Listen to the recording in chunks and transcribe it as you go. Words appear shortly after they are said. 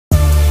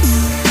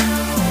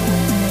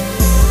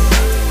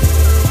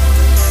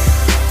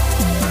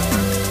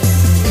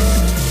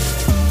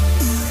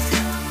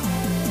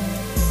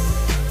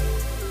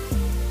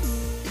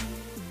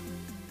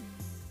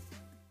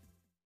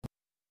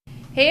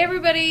Hey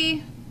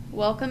everybody,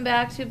 welcome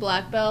back to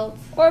Black Belt.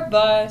 Or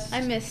Bust.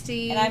 I'm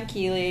Misty. And I'm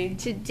Keely.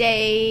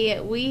 Today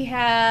we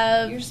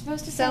have... You're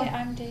supposed to say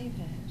I'm David.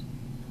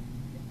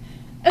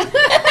 we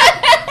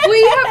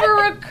have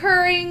a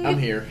recurring I'm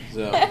here,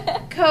 so...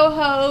 co-host.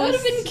 That would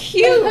have been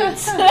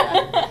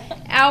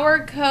cute.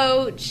 Our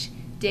coach,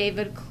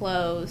 David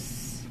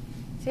Close.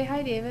 Say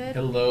hi, David.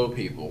 Hello,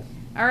 people.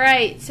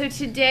 Alright, so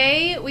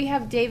today we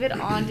have David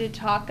on to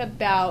talk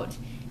about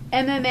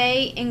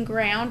MMA and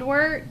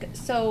groundwork,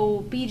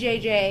 so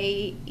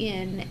BJJ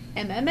in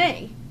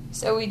MMA.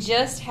 So we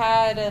just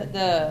had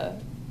the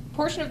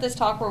portion of this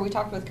talk where we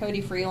talked with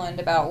Cody Freeland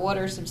about what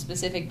are some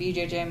specific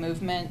BJJ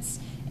movements,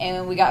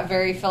 and we got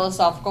very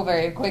philosophical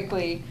very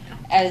quickly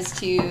as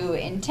to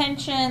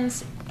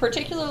intentions,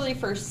 particularly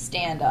for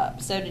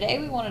stand-up. So today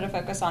we wanted to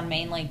focus on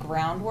mainly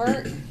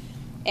groundwork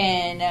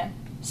and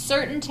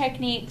certain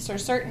techniques or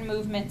certain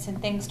movements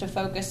and things to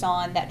focus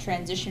on that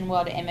transition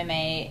well to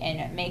MMA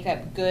and make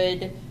up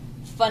good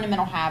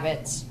fundamental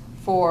habits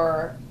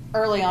for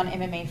early on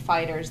MMA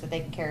fighters that they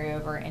can carry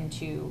over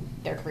into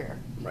their career.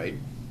 Right.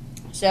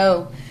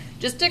 So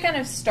just to kind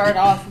of start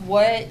off,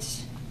 what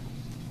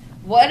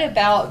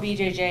about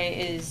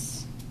BJJ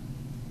is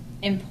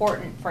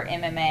important for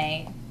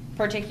MMA,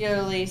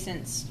 particularly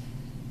since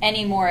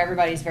anymore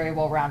everybody's very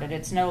well rounded.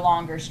 It's no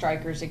longer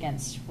strikers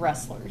against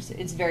wrestlers.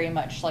 It's very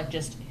much like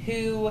just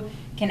who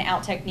can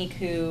out technique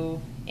who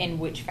in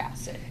which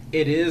facet.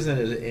 It is and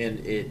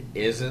it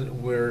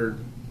isn't. We're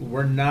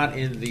not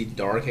in the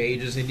dark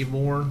ages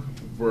anymore.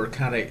 We're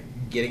kind of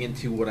getting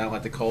into what I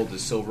like to call the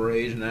silver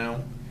age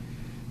now.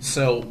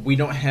 So we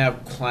don't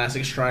have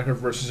classic striker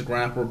versus a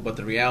grappler, but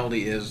the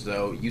reality is,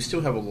 though, you still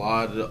have a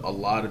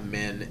lot of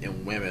men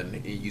and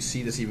women. You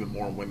see this even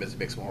more in women's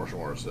mixed martial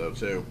arts, though,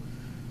 too.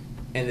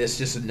 And it's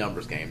just a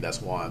numbers game,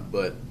 that's why.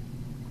 But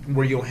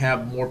where you'll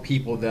have more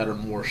people that are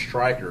more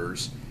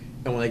strikers,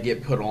 and when they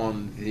get put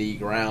on the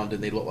ground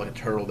and they look like a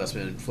turtle that's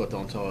been flipped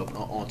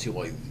onto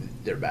like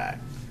their back.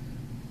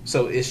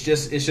 So it's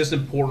just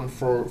important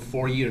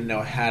for you to know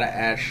how to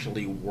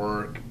actually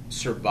work,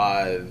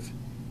 survive,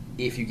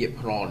 if you get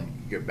put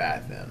on your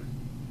back then.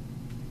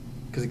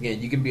 Because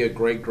again, you can be a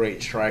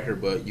great striker,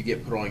 but you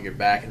get put on your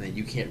back and then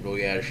you can't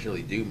really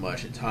actually do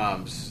much at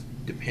times,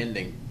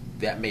 depending.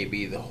 That may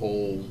be the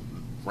whole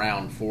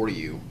round for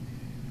you,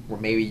 where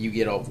maybe you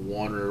get off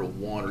one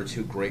or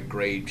two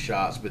great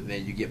shots, but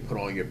then you get put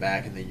on your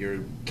back and then you're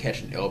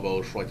catching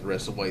elbows for like the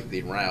rest of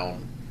the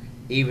round.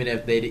 Even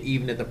if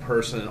the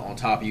person on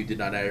top of you did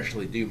not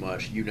actually do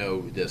much, you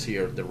know this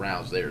here, the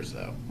round's theirs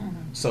though.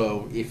 Mm-hmm.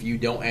 So if you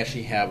don't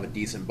actually have a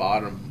decent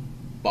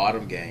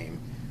bottom game,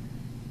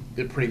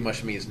 it pretty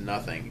much means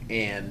nothing.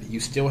 And you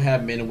still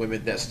have men and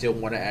women that still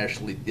want to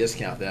actually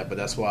discount that, but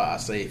that's why I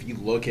say if you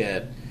look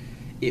at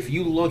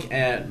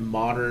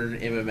modern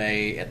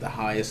MMA at the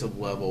highest of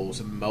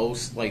levels,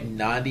 most, like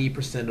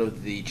 90%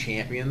 of the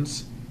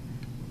champions,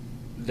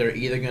 they're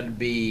either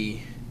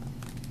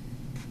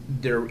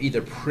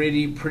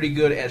pretty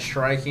good at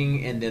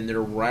striking, and then they're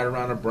right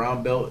around a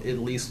brown belt at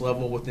least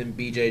level within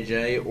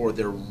BJJ, or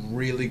they're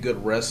really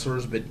good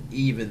wrestlers, but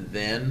even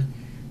then,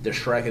 their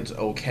striking's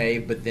okay,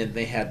 but then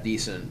they have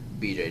decent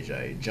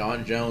BJJ.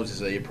 John Jones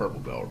is a purple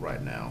belt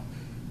right now.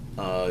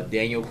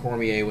 Daniel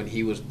Cormier, when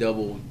he was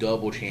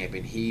double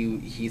champion,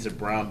 he's a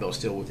brown belt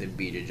still within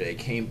BJJ.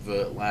 Cain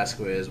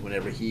Velasquez,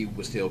 whenever he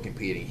was still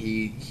competing,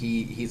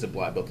 he's a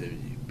black belt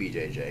in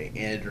BJJ.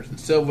 Anderson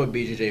Silva,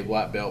 BJJ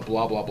black belt,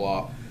 blah blah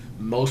blah.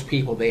 Most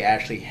people, they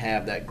actually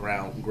have that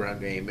ground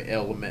game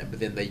element,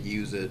 but then they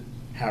use it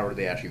however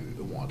they actually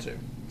want to.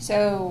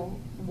 So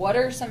what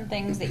are some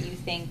things that you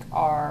think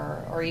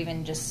are, or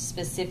even just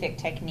specific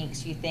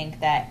techniques you think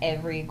that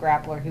every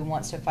grappler who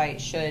wants to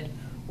fight should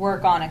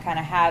work on and kind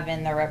of have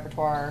in their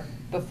repertoire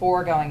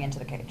before going into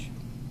the cage?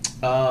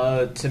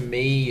 To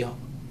me,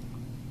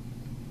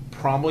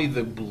 probably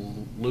the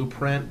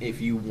blueprint,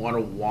 if you want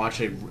to watch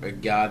a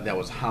guy that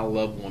was high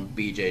level in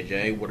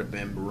BJJ, would have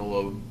been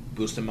Murilo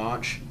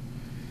Bustamante.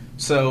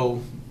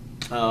 So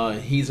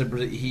he's one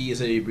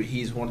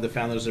of the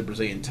founders of the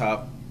Brazilian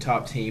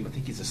top team. I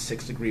think he's a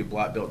 6th degree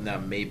black belt now,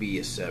 maybe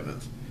a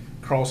 7th.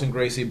 Carlson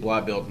Gracie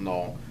black belt and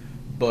all.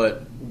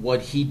 But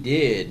what he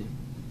did,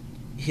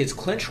 his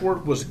clinch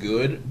work was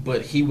good,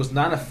 but he was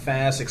not a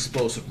fast,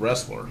 explosive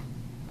wrestler,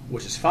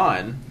 which is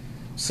fine.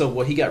 So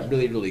what he got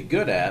really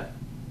good at,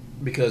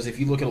 because if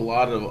you look at a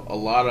lot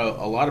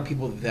of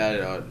people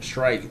that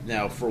strike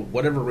now, for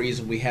whatever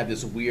reason, we have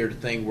this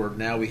weird thing where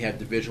now we have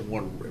Division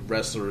I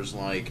wrestlers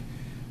like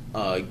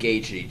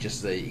Gaethje,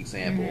 just as an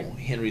example, mm-hmm.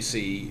 Henry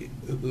C.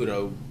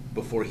 Udo,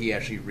 before he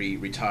actually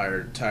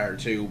retired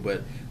too,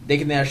 but they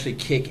can actually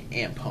kick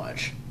and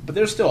punch. But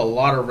there's still a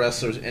lot of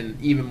wrestlers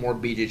and even more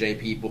BJJ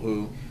people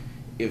who,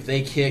 if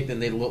they kick, then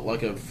they look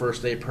like a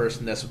first aid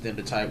person that's within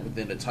the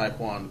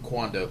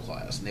Taekwondo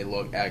class, and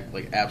they act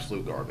like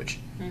absolute garbage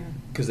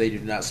because they do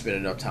not spend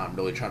enough time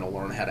really trying to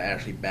learn how to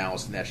actually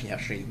balance and actually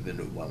have strength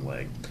within one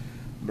leg.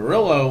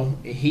 Murillo,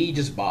 he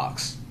just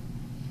boxed.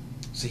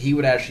 So he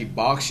would actually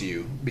box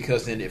you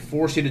because then it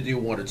forced you to do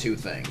one or two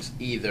things.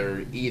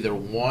 Either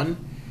one,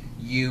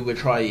 you would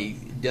try a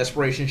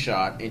desperation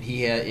shot, and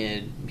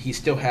he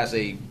still has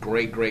a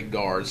great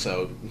guard,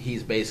 so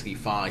he's basically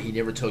fine. He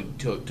never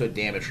took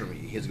damage from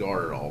his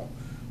guard at all.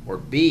 Or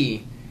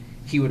B,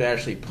 he would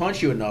actually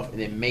punch you enough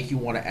and then make you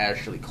want to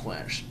actually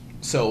clinch.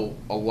 So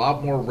a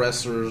lot more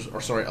wrestlers,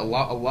 a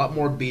lot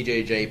more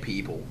BJJ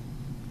people,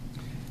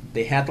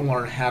 they have to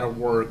learn how to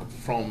work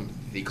from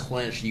the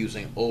clinch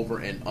using over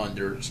and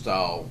under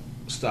style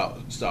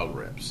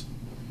grips.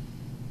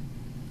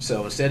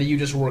 So instead of you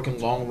just working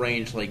long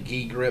range like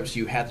gi grips,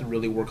 you have to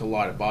really work a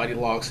lot of body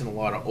locks and a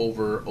lot of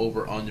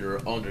over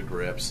under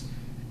grips.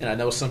 And I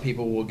know some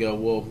people will go,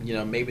 well,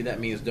 maybe that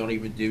means don't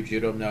even do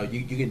judo. No,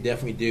 you can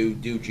definitely do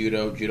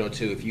judo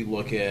too. If you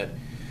look at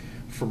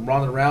from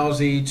Ronda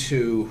Rousey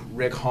to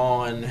Rick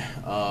Hahn,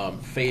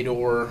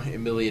 Fedor,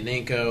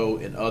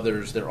 Emelianenko, and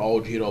others, they're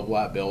all judo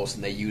black belts,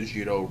 and they use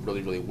judo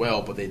really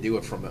well, but they do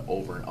it from an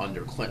over and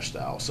under clinch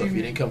style. So if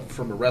you didn't come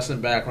from a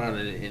wrestling background,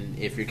 and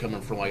if you're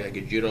coming from like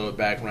a judo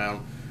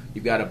background,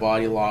 you've got a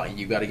body lock, and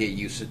you've got to get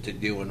used to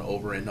doing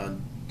over and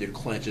under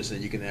clinches,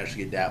 and you can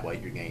actually adapt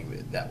your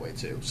game that way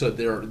too. So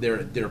there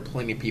are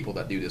plenty of people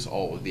that do this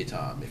all the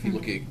time. If you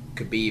look at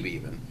Khabib,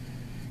 even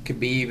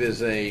Khabib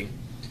is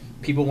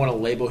people want to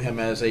label him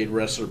as a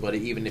wrestler, but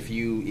even if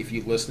you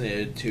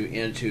listen to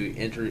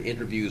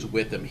interviews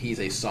with him, he's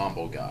a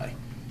sambo guy,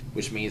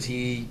 which means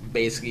he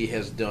basically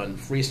has done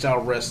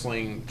freestyle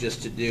wrestling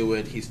just to do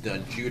it. He's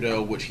done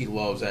judo, which he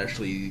loves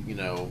actually,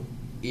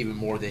 even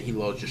more than he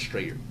loves just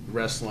straight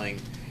wrestling,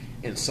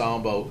 and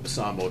sambo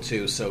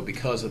too. So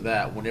because of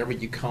that, whenever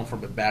you come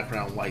from a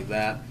background like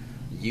that,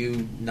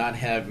 you not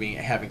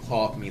having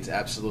cloth means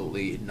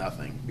absolutely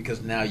nothing,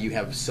 because now you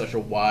have such a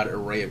wide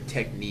array of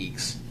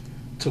techniques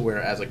to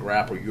where as a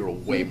grappler you're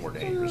way more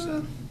dangerous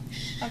than.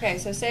 Okay,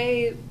 so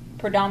say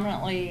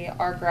predominantly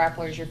our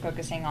grapplers, you're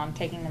focusing on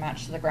taking the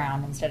match to the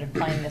ground instead of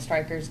playing the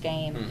striker's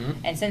game.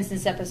 And since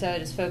this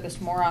episode is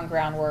focused more on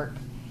groundwork,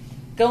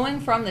 going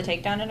from the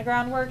takedown into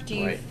groundwork, do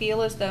you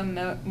feel as though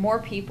more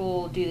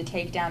people do the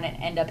takedown and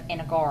end up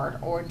in a guard,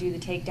 or do the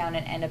takedown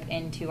and end up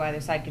into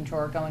either side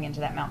control or going into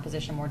that mount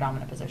position, more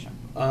dominant position?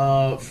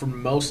 For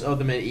most of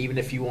them, even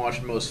if you watch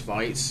most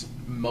fights,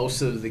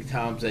 most of the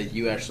times that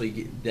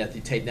that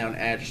the takedown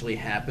actually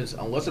happens,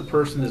 unless a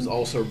person is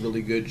also a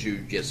really good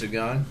jiu-jitsu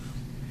guy,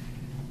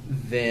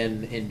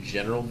 then in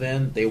general,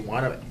 they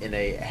wind up in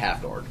a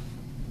half guard.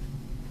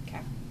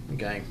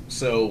 Okay.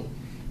 So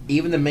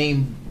even the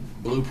main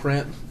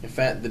blueprint, in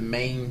fact, the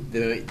main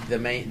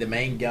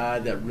guy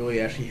that really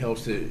actually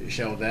helps to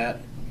show that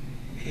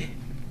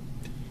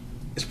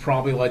is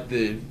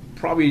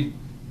probably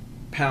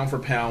pound for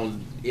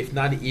pound. If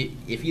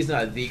he's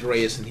not the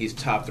greatest, and he's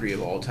top 3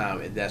 of all time,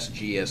 and that's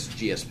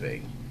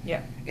GSP.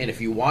 Yeah. And if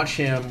you watch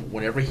him,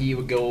 whenever he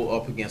would go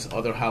up against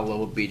other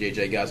high-level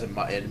BJJ guys,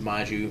 and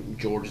mind you,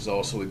 George is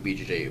also a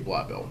BJJ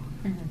black belt,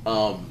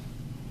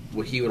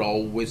 what he would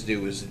always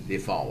do is the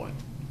following: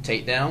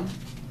 takedown,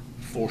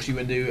 force you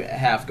into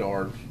half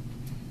guard,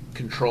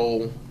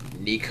 control,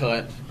 knee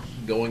cut,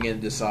 going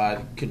in the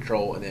side,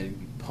 control, and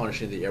then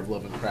punishing the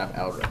ever-loving crap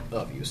out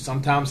of you.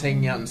 Sometimes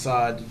hanging out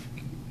inside.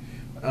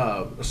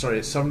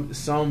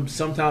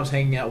 Sometimes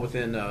hanging out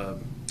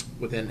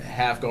within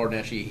half guard and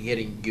actually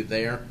hitting you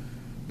there.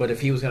 But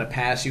if he was going to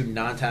pass you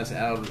 9 times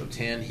out of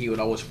 10, he would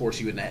always force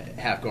you in that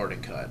half guard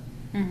and cut.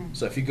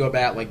 So if you go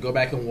back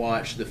and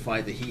watch the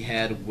fight that he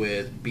had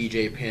with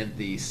BJ Penn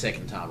the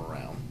second time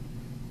around,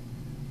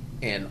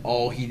 and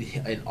all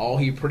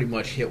he pretty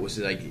much hit was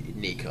like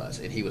knee cuts,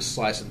 and he was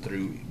slicing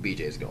through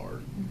BJ's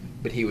guard.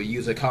 But he would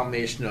use a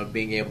combination of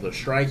being able to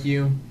strike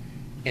you,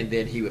 and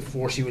then he would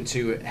force you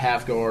into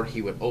half guard.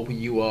 He would open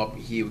you up.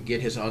 He would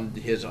get his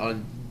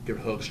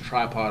underhooks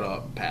tripod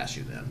up past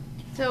you then.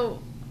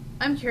 So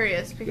I'm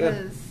curious,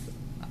 because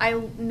I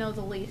know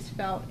the least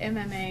about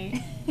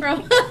MMA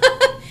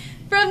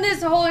from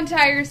this whole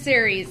entire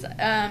series,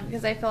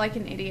 because I feel like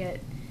an idiot.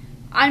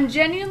 I'm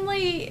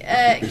genuinely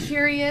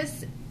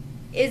curious.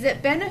 Is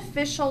it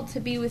beneficial to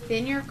be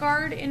within your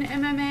guard in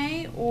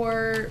MMA,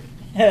 or...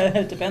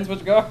 It depends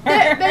which guard.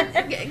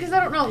 Because I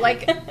don't know.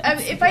 Like,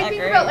 if I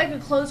think about like a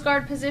closed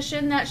guard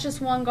position, that's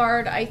just one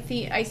guard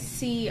I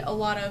see a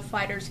lot of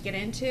fighters get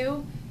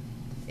into.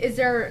 Is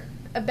there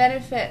a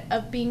benefit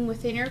of being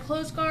within your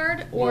closed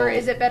guard, or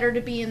is it better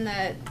to be in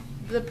the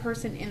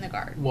person in the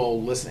guard?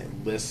 Well,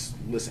 listen. Let's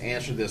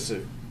answer this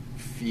a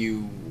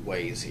few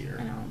ways here.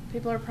 I know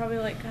people are probably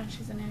like, "God,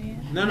 she's an idiot."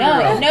 No.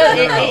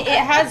 It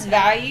has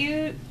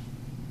value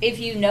if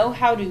you know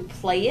how to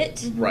play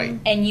it, right,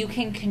 and you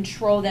can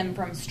control them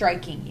from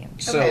striking you.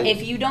 So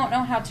if you don't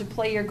know how to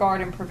play your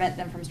guard and prevent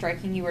them from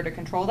striking you or to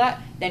control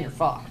that, then you're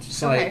fucked.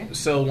 So all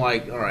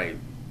right.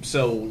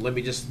 So let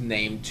me just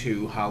name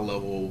 2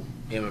 high-level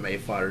MMA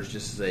fighters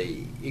just as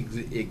a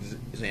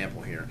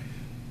example here.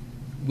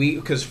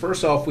 Because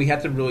first off, we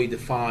have to really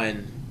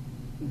define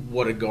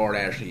what a guard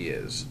actually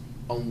is.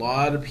 A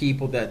lot of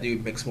people that do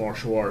mixed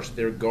martial arts,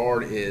 their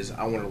guard is,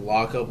 I want to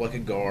lock up like a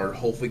guard,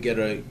 hopefully get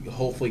a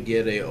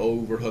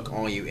overhook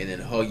on you, and then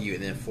hug you,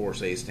 and then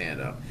force a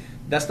stand up.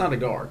 That's not a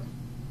guard.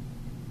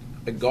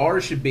 A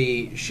guard should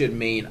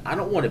mean I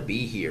don't want to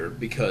be here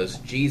because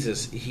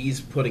Jesus, he's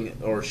putting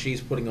or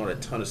she's putting on a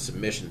ton of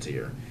submissions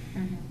here.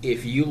 Mm-hmm.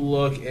 If you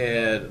look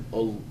at,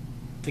 I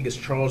think it's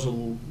Charles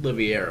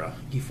Oliveira,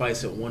 he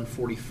fights at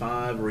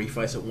 145 or he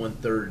fights at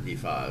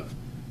 135.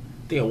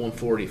 I think at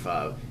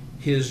 145.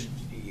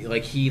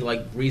 He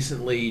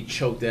recently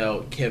choked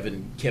out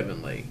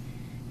Kevin Lee.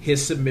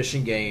 His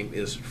submission game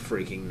is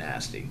freaking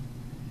nasty.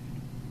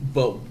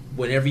 But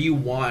whenever you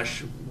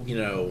watch,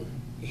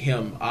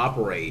 him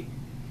operate,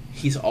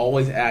 he's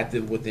always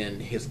active within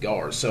his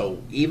guard.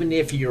 So even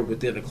if you're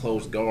within a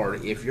closed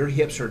guard, if your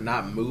hips are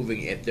not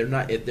moving, if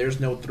there's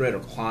no threat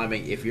of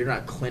climbing, if you're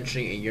not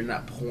clinching and you're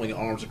not pulling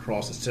arms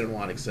across the center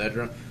line,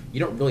 etc., you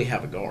don't really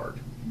have a guard.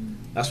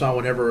 That's why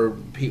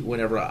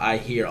whenever I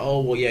hear,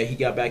 oh well, yeah, he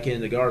got back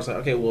in the guard, it's like,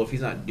 okay, well, if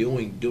he's not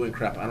doing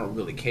crap, I don't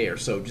really care.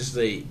 So just as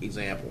an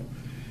example,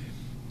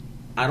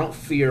 I don't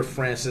fear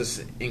Francis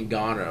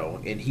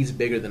Ngannou, and he's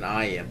bigger than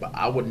I am, but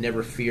I would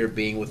never fear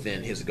being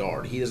within his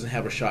guard. He doesn't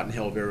have a shot in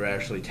hell of ever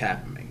actually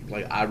tapping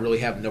me. I really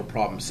have no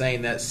problem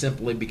saying that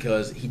simply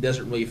because he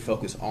doesn't really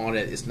focus on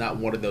it. It's not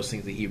one of those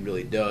things that he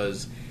really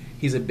does.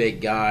 He's a big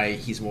guy.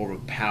 He's more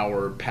of a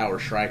power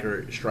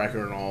striker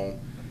and all.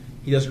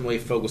 He doesn't really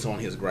focus on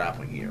his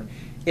grappling here.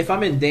 If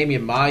I'm in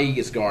Damian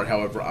Maia's guard,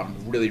 however,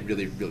 I'm really,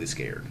 really, really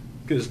scared.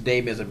 Because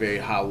Damian's a very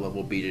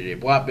high-level BJJ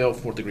black belt,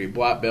 4th degree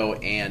black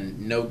belt,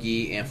 and no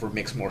gi, and for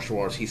mixed martial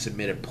arts, he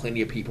submitted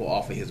plenty of people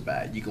off of his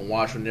back. You can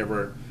watch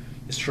whenever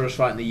his first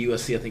fight in the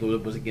UFC, I think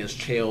it was against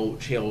Chael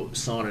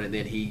Sonnen, and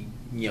then he,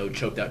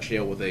 choked out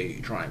Chael with a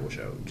triangle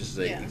choke, just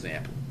as an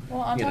example.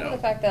 Well, on top of the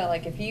fact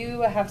that, if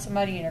you have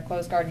somebody in your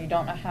closed guard and you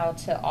don't know how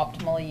to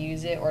optimally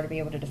use it or to be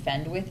able to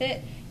defend with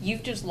it,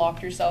 you've just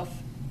locked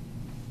yourself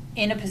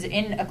in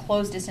a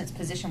closed distance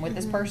position with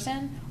this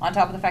person, on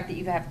top of the fact that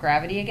you have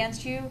gravity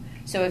against you.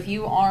 So if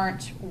you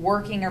aren't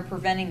working or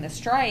preventing the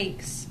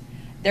strikes,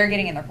 they're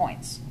getting in their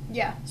points.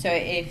 Yeah. So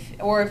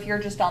if you're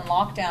just on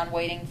lockdown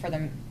waiting for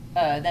them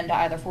to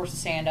either force a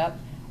stand up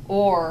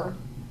or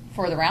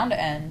for the round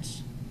to end,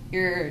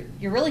 you're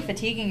really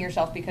fatiguing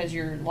yourself because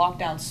you're locked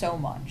down so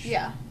much.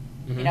 Yeah.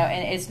 Mm-hmm.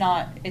 And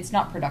it's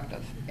not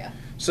productive. Yeah.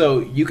 So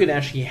you can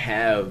actually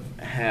have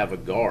a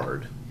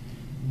guard,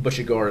 but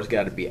your guard has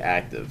got to be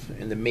active.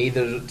 And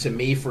to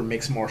me, for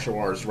mixed martial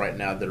arts right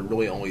now, there are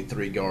really only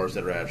 3 guards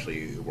that are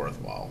actually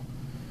worthwhile.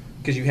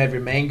 Because you have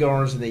your main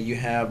guards, and then you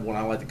have what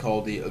I like to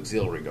call the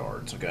auxiliary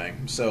guards, okay?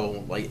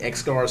 So,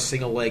 X guards,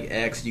 single leg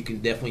X, you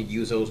can definitely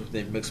use those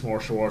within mixed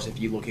martial arts. If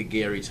you look at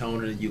Gary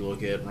Tonin, you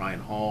look at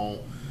Ryan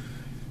Hall,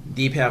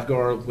 deep half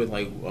guard with,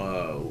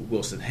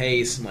 Wilson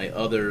Hayes and,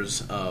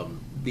 others,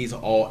 these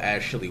all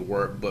actually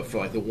work. But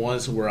for, the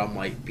ones where I'm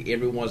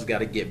everyone's got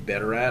to get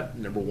better at,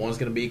 number one's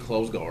going to be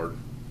closed guard.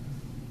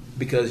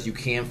 Because you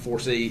can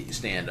force a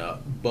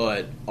stand-up,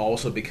 but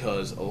also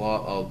because a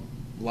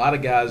lot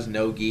of guys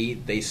no gi,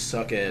 they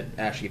suck at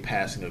actually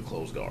passing a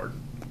closed guard.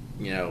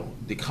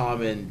 The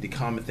common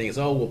thing is,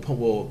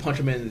 we'll punch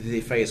them in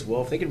the face.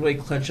 Well, if they can really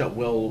clinch up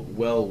well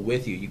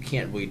with you, you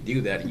can't really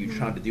do that. And you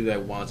trying to do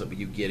that winds up with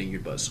you getting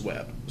your butt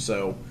swept.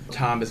 So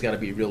time has got to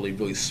be really,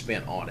 really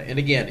spent on it. And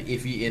again,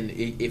 if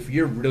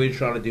you're really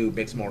trying to do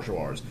mixed martial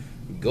arts,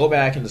 go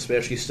back and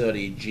especially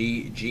study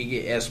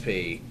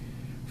GSP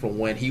from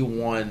when he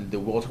won the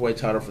welterweight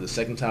title for the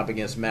second time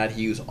against Matt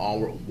Hughes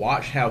onward.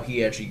 Watch how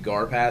he actually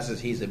guard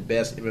passes. He's the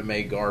best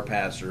MMA guard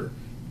passer,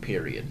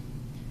 period.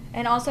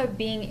 And also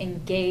being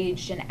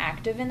engaged and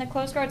active in the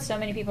close guard. So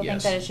many people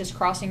think that it's just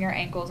crossing your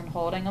ankles and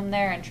holding them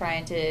there and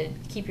trying to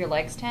keep your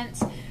legs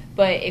tense.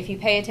 But if you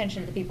pay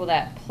attention to the people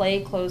that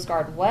play close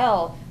guard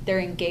well, they're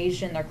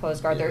engaged in their close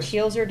guard. Their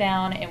heels are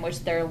down, in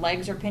which their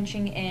legs are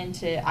pinching in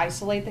to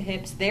isolate the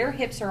hips. Their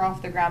hips are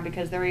off the ground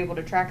because they're able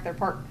to track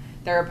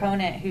their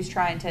opponent who's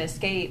trying to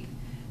escape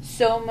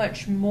so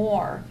much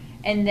more.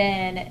 And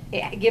then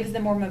it gives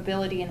them more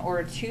mobility in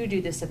order to do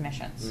the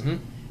submissions. Mm-hmm.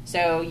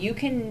 So you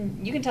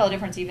can tell a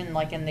difference even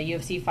in the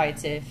UFC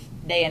fights if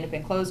they end up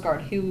in closed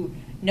guard, who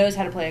knows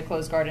how to play a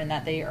closed guard and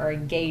that they are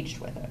engaged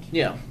with it.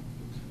 Yeah.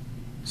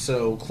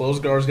 So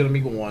closed guard is going to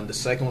be one. The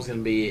second one's going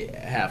to be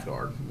half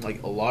guard.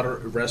 A lot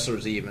of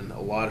wrestlers a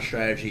lot of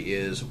strategy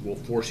is we'll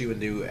force you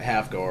into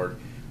half guard.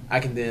 I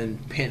can then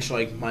pinch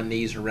my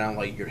knees around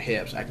your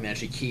hips. I can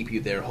actually keep you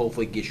there,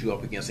 hopefully get you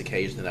up against the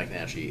cage, then I can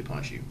actually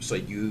punch you. So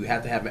you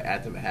have to have an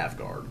active half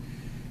guard.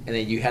 And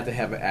then you have to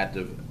have an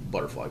active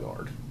butterfly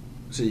guard.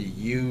 So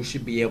you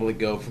should be able to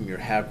go from your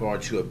half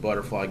guard to a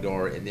butterfly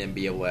guard and then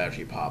be able to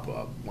actually pop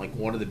up.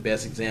 One of the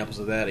best examples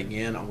of that,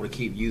 again, I'm going to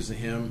keep using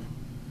him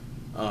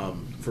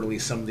for at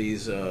least some of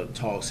these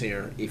talks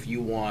here. If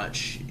you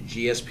watch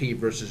GSP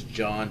versus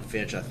John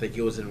Finch, I think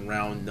it was in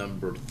round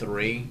number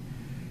 3.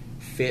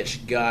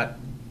 Fitch got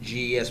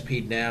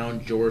GSP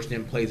down. George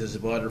then plays his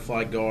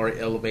butterfly guard,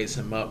 elevates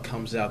him up,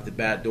 comes out the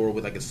back door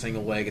with a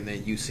single leg, and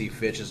then you see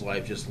Fitch's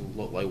life just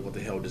look like what the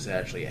hell just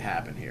actually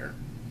happened here.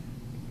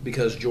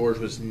 Because George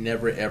was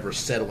never ever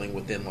settling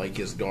within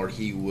his guard.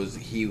 He was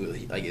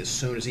as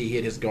soon as he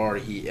hit his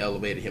guard, he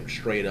elevated him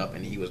straight up,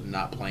 and he was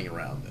not playing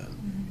around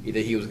then. Either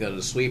he was going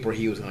to sweep or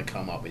he was going to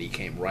come up, and he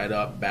came right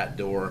up, back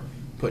door,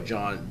 put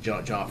John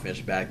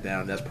Finch back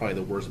down. That's probably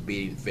the worst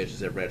beating Finch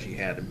has ever actually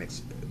had in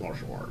mixed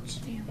martial arts.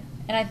 Damn.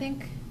 And I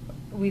think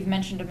we've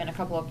mentioned him in a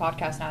couple of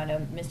podcasts now. I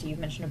know, Misty, you've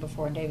mentioned him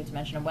before, and David's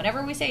mentioned him.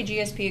 Whenever we say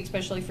GSP,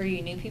 especially for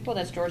you new people,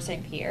 that's George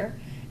St. Pierre.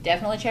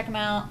 Definitely check him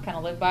out. Kind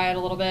of live by it a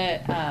little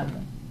bit.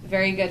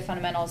 Very good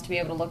fundamentals to be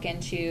able to look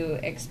into,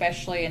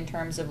 especially in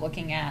terms of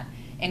looking at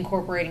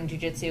incorporating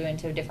jiu-jitsu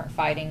into different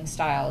fighting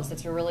styles.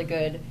 That's a really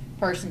good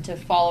person to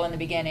follow in the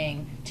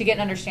beginning to get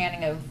an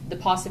understanding of the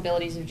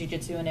possibilities of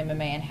jiu-jitsu and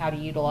MMA and how to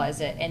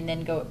utilize it, and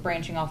then go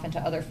branching off into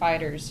other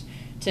fighters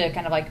to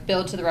kind of like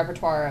build to the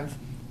repertoire of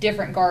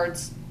different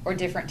guards or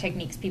different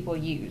techniques people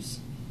use.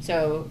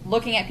 So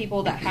looking at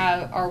people that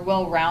are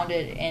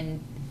well-rounded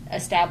in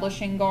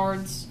establishing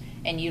guards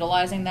and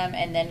utilizing them,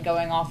 and then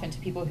going off into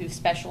people who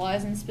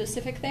specialize in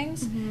specific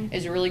things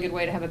is a really good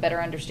way to have a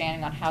better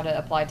understanding on how to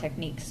apply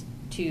techniques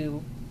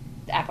to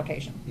the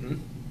application. Mm-hmm.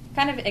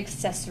 Kind of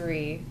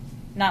accessory,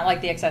 not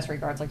like the accessory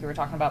guards like we were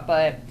talking about,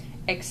 but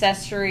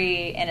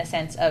accessory in a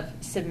sense of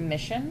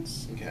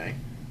submissions. Okay.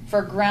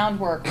 For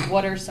groundwork,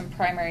 what are some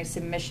primary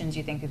submissions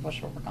you think people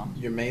should work on?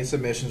 Your main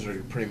submissions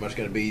are pretty much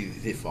going to be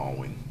the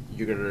following.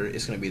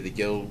 It's going to be the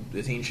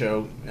guillotine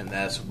choke, and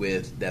that's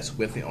with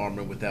the arm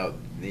and without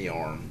the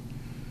arm.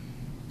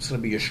 It's going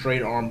to be your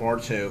straight arm bar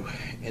too,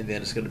 and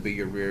then it's going to be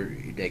your rear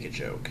naked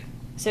choke.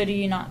 So do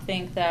you not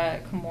think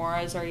that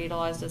Kimuras are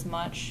utilized as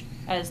much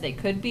as they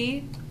could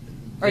be?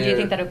 Or do you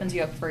think that opens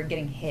you up for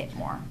getting hit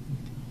more?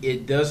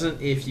 It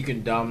doesn't if you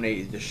can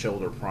dominate the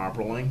shoulder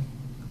properly.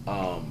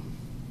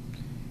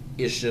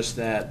 It's just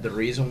that the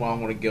reason why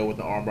I'm going to go with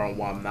the armbar and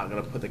why I'm not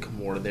going to put the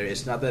Kimura there,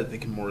 it's not that the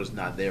Kimura is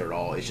not there at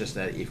all. It's just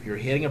that if you're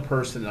hitting a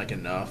person like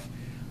enough,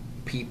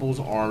 people's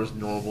arms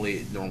normally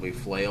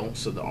flail.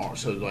 So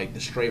the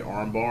straight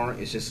armbar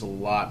is just a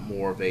lot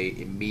more of a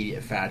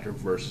immediate factor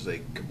versus a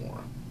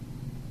Kimura.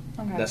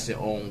 Okay. That's the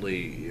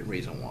only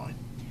reason why.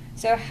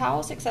 So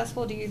how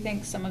successful do you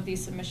think some of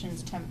these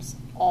submissions attempts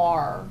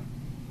are?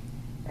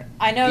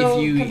 I know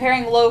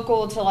comparing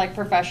local to like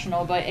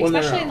professional, but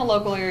especially in the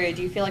local area,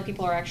 do you feel like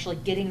people are actually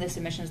getting the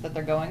submissions that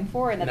they're going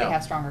for, and that they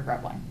have stronger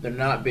grappling? They're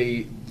not,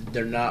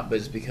 but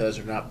it's because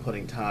they're not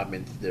putting time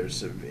into their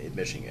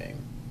submission game.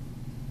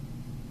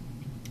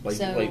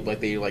 Like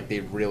they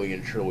really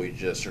and truly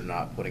just are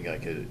not putting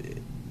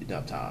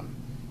enough time.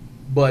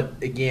 But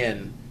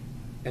again,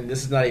 and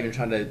this is not even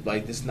trying to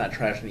this is not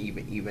trashing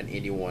even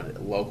anyone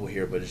local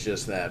here, but it's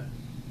just that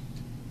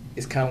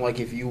it's kind of like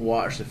if you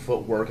watch the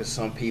footwork of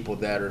some people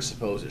that are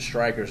supposed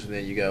strikers, and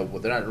then you go, well,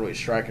 they're not really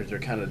strikers. They're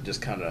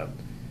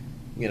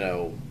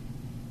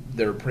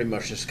they're pretty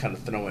much just kind of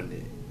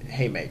throwing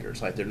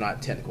haymakers. Like they're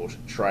not technical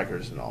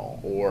strikers and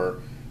all. Or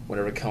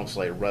whenever it comes to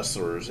like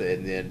wrestlers,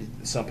 and then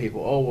some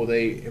people,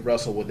 they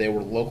wrestle. Well, they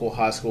were local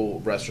high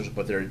school wrestlers,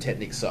 but their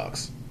technique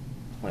sucks.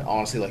 Like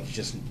honestly, it's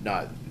just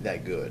not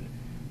that good.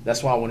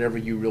 That's why whenever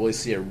you really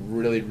see a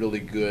really, really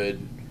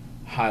good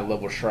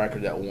high-level striker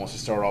that wants to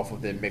start off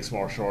within mixed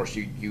martial arts,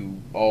 you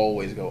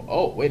always go,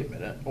 oh, wait a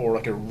minute. Or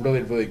like a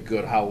really, really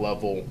good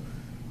high-level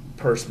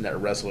person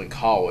that wrestled in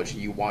college,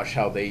 you watch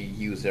how they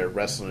use their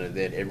wrestling, and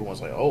then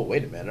everyone's like, oh,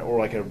 wait a minute. Or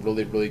like a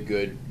really, really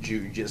good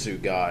jiu-jitsu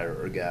guy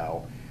or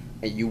gal,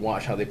 and you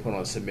watch how they put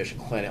on a submission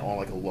clinic on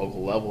like a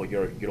local level,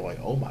 you're like,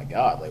 oh my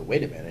God, like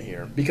wait a minute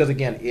here. Because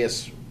again,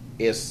 it's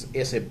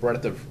a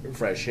breath of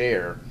fresh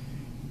air,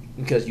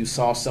 because you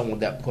saw someone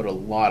that put a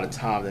lot of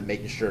time in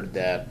making sure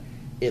that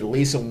at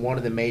least in one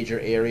of the major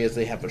areas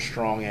they have a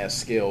strong ass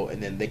skill,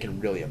 and then they can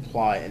really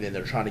apply it, and then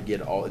they're trying to get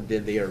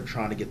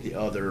the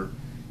other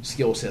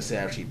skill sets to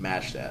actually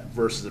match that,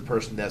 versus a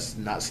person that's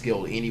not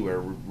skilled anywhere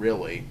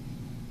really.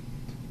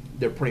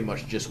 They're pretty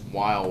much just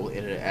wild,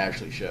 and it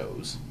actually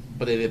shows.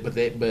 But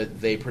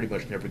they pretty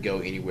much never go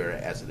anywhere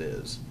as it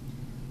is.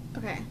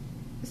 Okay,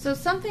 so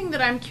something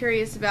that I'm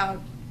curious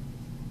about,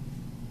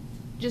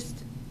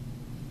 just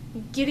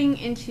getting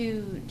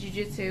into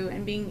jiu-jitsu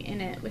and being in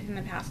it within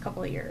the past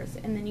couple of years,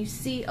 and then you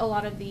see a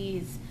lot of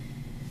these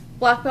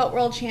black belt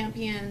world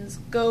champions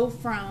go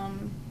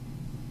from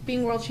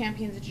being world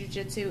champions of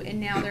jiu-jitsu, and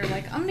now they're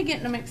like, I'm going to get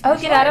into mixed martial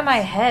arts. Get out of my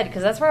head,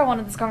 because that's where I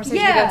wanted this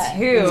conversation to go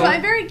too. So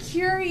I'm very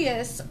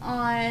curious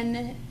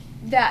on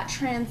that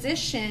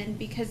transition,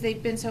 because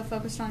they've been so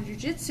focused on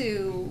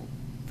jiu-jitsu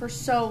for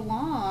so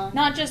long.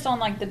 Not just on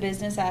like the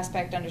business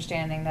aspect,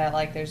 understanding that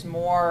like there's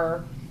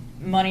more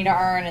money to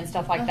earn and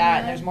stuff like that,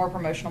 and there's more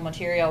promotional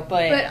material,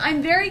 but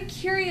I'm very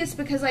curious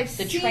because I've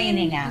seen the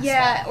training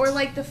aspect, or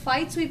like the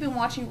fights we've been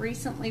watching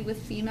recently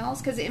with females,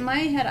 because in my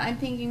head I'm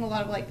thinking a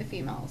lot of like the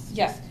females,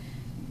 just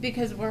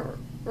because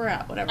we're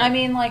at whatever. I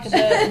mean, like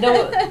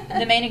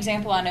the main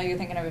example I know you're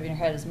thinking of in your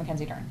head is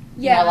Mackenzie Dern.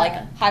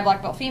 Like high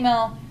black belt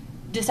female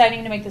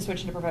deciding to make the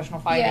switch into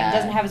professional fighting,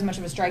 doesn't have as much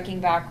of a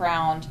striking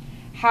background.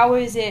 How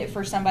is it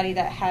for somebody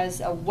that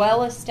has a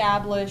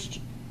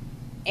well-established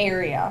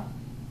area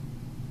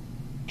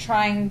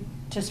trying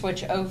to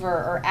switch over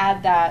or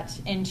add that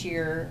into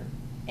your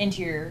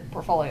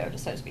portfolio,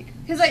 so to speak?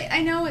 Because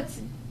I know it's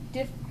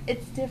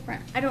it's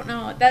different. I don't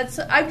know.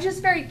 I'm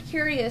just very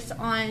curious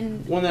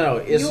on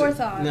your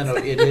thoughts. No,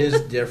 it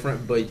is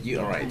different, but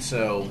all right,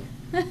 so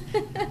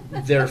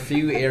there are a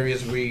few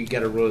areas where you got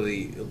to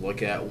really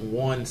look at.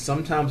 One,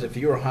 sometimes if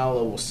you're a high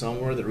level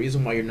somewhere, the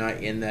reason why you're not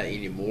in that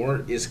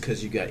anymore is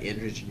because you got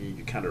injuries and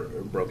you're kind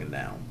of broken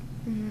down.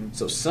 Mm-hmm.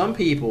 So some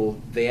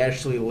people, they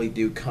actually really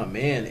do come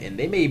in, and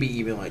they may be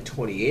even like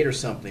 28 or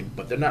something,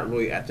 but they're not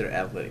really at their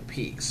athletic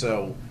peak.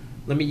 So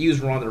let me use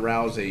Ronda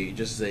Rousey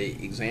just as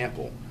an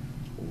example.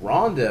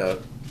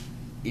 Ronda,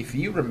 if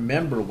you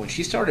remember, when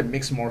she started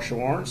mixed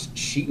martial arts,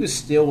 she was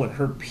still in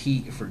her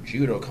peak for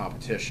judo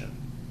competition.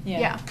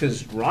 Yeah.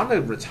 Because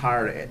Ronda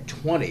retired at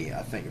 20,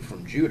 I think,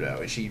 from judo,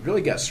 and she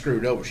really got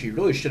screwed over. She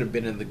really should have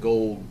been in the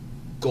gold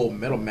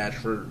medal match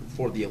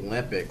for the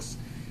Olympics,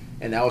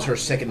 and that was her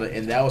second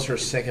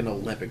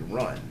Olympic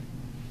run.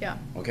 Yeah.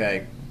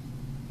 Okay.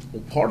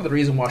 Well, part of the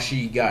reason why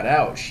she got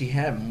out, she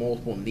had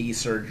multiple knee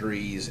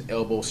surgeries,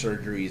 elbow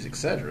surgeries,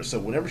 etc. So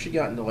whenever she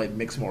got into like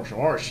mixed martial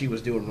arts, she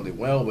was doing really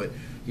well. But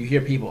you hear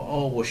people,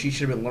 oh, well, she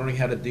should have been learning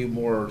how to do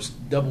more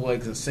double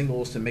legs and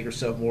singles to make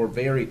herself more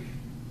varied.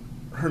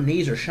 Her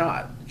knees are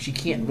shot. She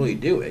can't really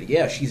do it.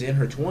 Yeah, she's in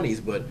her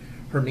 20s, but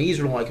her knees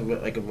are like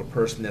of a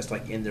person that's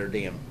like in their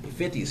damn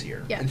 50s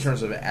here in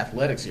terms of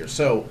athletics here.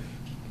 So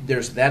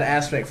there's that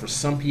aspect for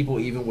some people,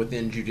 even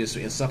within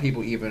jiu-jitsu, and some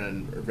people even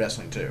in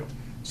wrestling too.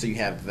 So you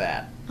have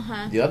that.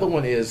 Uh-huh. The other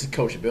one is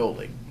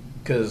coachability,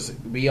 because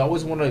we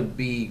always want to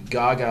be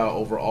gaga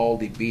over all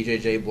the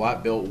BJJ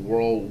black belt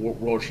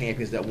world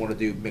champions that want to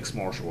do mixed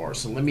martial arts.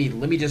 So let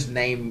me just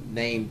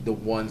name the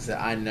ones that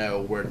I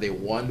know where they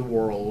won the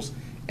worlds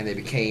and they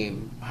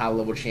became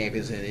high-level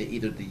champions in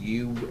either the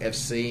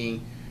UFC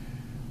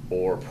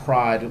or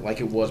Pride, like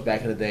it was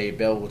back in the day,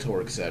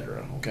 Bellator,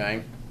 etc.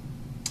 Okay,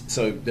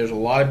 so there's a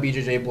lot of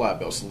BJJ black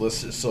belts.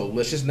 So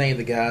let's just name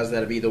the guys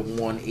that have either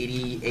won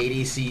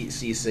 80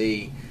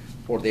 cc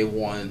or they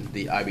won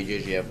the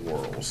IBJJF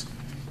Worlds.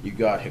 You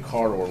got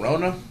Ricardo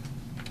Arona.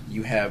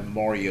 You have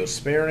Mario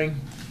Sperring.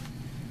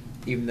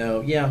 Even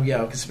though,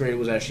 because Sperry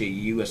was actually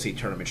a UFC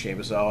tournament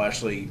champion, so I'll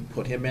actually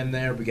put him in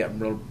there. We got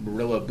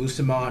Marilla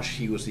Bustamante.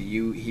 He was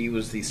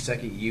the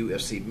second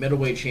UFC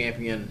middleweight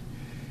champion.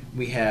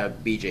 We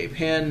have BJ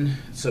Penn,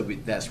 so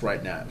that's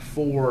right now at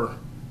 4.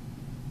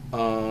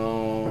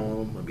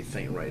 Let me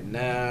think right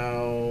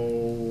now.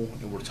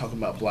 And we're talking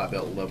about black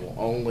belt level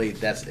only.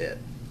 That's it.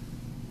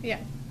 Yeah.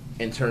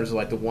 In terms of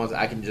like the ones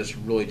I can just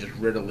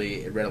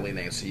readily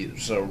name.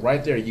 So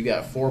right there, you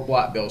got 4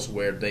 black belts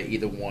where they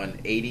either won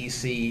 80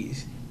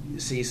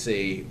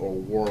 cc or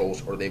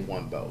worlds, or they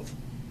won both.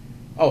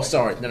 Oh,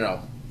 sorry,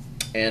 no.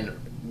 And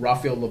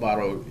Rafael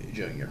Lovato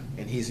Jr.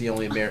 and he's the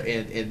only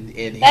American.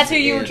 And that's who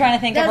you were trying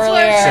to think of earlier. That's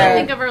what I was trying to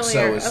think of earlier.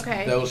 So it's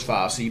okay. those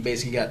 5. So you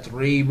basically got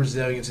 3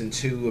 Brazilians and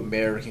 2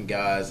 American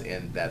guys,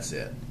 and that's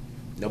it.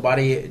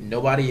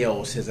 Nobody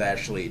else has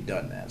actually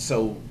done that.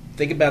 So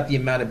think about the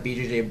amount of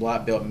BJJ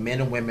black belt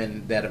men and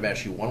women that have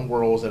actually won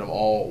worlds that have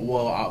all.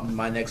 Well,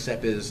 my next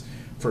step is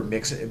for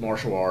mixed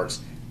martial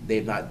arts.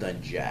 They've not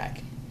done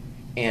jack,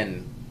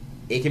 and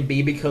it can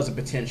be because of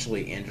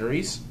potentially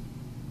injuries.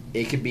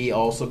 It could be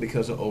also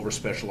because of over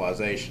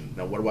specialization.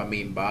 Now, what do I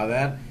mean by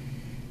that?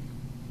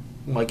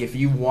 Like if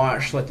you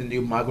watch like the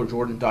new Michael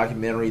Jordan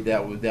documentary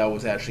that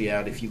was actually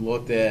out, if you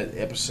looked at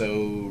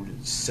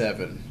episode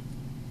 7,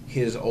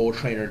 his old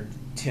trainer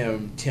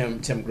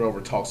Tim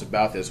Grover talks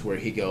about this, where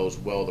he goes,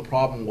 well, the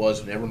problem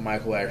was whenever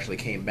Michael actually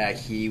came back,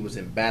 he was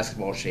in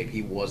basketball shape.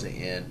 He was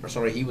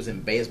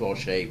in baseball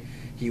shape.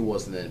 He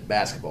wasn't in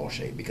basketball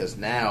shape, because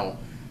now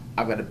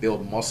I've got to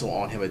build muscle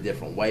on him a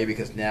different way,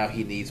 because now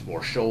he needs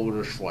more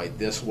shoulders like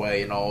this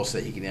way and all, so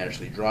he can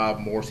actually drive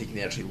more, so he can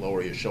actually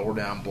lower his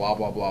shoulder down, blah,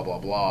 blah, blah, blah,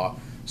 blah.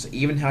 So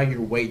even how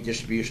your weight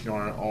distribution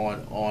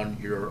on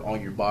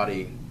your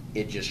body,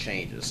 it just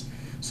changes.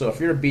 So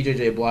if you're a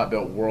BJJ black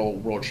belt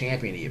world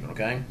champion even,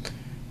 okay?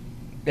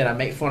 And I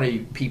make fun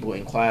of people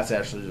in class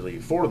actually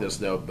for this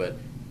though, but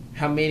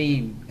how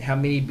many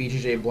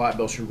BJJ black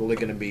belts are really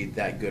going to be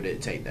that good at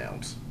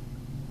takedowns?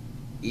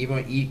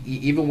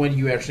 Even when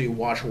you actually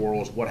watch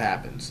Worlds, what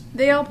happens?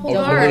 They all pull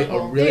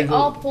guard. They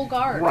all pull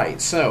guard.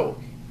 Right.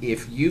 So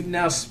if you've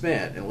now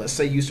spent, and let's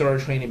say you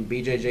started training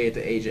BJJ at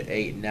the age of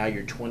 8, and now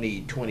you're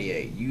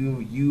 28,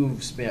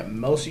 you've spent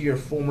most of your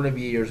formative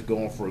years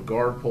going for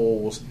guard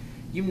pulls.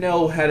 You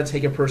know how to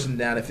take a person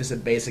down if it's a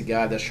basic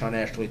guy that's trying to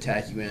actually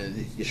attack you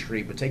in the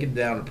street, but taking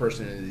down a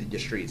person in the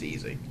street is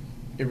easy.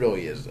 It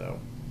really is, though.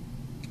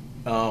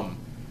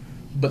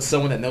 But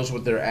someone that knows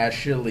what they're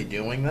actually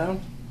doing, though,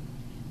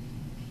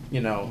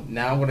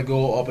 now I'm going to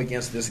go up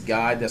against this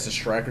guy that's a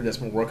striker that's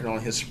been working on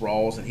his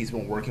sprawls, and he's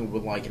been working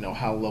with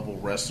high-level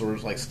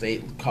wrestlers like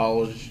state,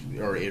 college,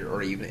 or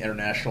even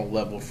international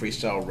level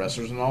freestyle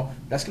wrestlers and all.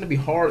 That's going to be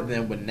hard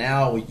then when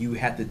now you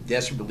have to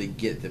desperately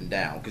get them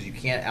down, because you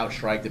can't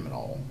outstrike them at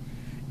all,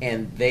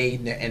 and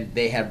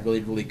they have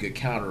really, really good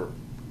counter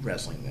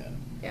wrestling then.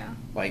 Yeah.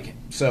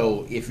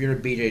 So if you're a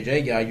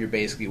BJJ guy, you're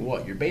basically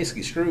what? You're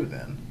basically screwed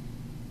then.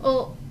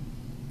 Well,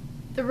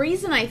 the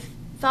reason I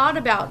thought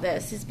about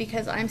this is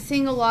because I'm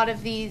seeing a lot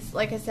of these,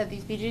 like I said,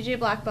 these BJJ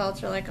black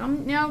belts are like,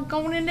 I'm now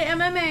going into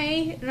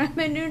MMA, and I've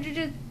been doing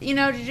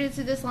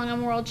jiu-jitsu this long,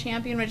 I'm a world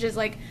champion, which is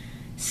like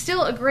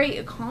still a great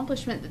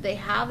accomplishment that they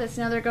have. That's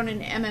now they're going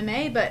into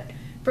MMA, but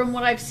from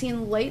what I've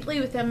seen lately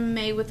with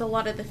MMA, with a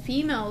lot of the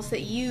females that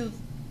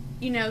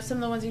some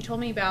of the ones you told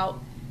me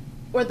about,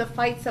 or the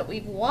fights that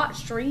we've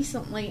watched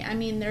recently, I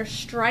mean, their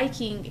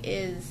striking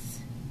is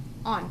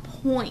on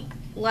point.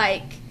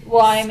 Like,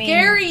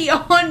 scary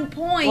on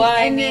point. Well,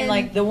 I mean,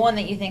 like, the one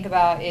that you think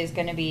about is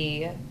going to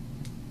be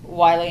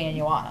Wiley and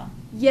Joanna.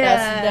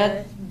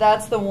 Yeah.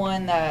 That's the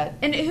one that...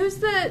 And who's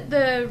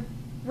the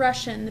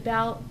Russian,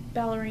 the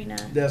ballerina?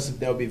 That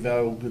would be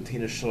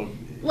Valentina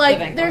Shevchenko. Like,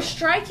 Shevchenko. their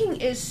striking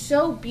is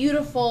so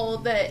beautiful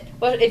that...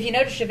 But if you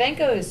notice,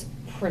 Shevchenko is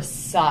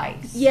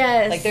precise.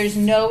 Yes. Like, there's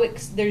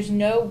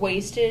no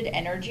wasted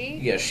energy.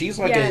 Yeah, she's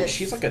like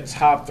a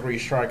top 3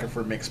 striker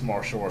for mixed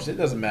martial arts. It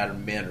doesn't matter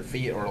men or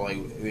feet or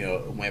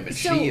women.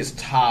 So, she is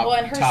top. Well,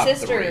 and her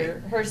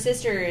 3.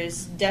 sister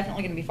is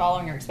definitely going to be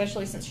following her,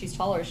 especially since she's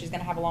taller. She's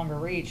going to have a longer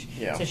reach.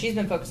 Yeah. So she's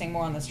been focusing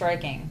more on the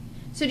striking.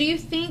 So do you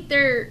think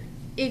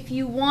if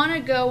you want to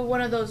go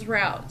one of those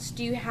routes,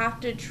 do you have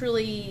to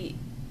truly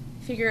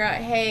figure out,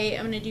 hey,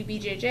 I'm going to do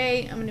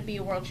BJJ, I'm going to be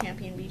a world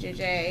champion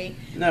BJJ?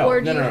 No, or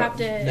do no, you have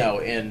to...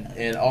 No,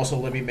 and also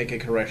let me make a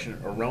correction.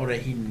 Arona,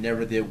 he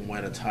never did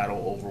win a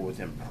title over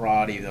within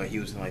Prod, even though he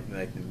was in like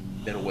the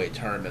middleweight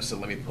tournament, so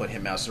let me put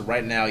him out. So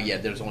right now,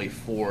 there's only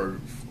four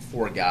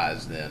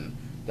guys then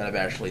that have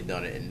actually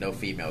done it, and no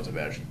females have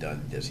actually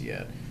done this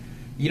yet.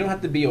 You don't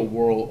have to be a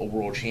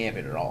world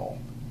champion at all.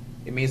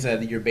 It means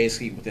that you're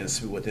basically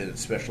within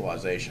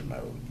specialization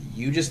mode.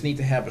 You just need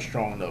to have a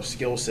strong enough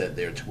skill set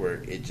there to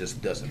where it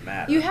just doesn't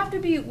matter. You have to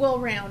be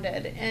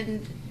well-rounded,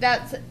 and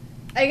that's,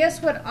 I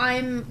guess, what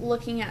I'm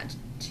looking at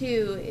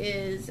too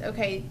is,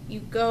 okay, you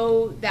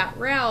go that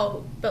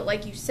route, but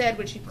like you said,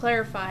 which you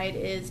clarified,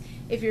 is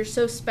if you're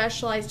so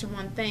specialized in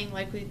one thing,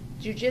 like with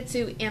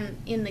jiu-jitsu and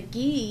in the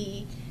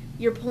gi,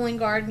 you're pulling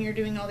guard and you're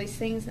doing all these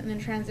things, and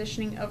then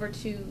transitioning over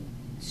to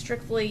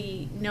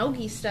strictly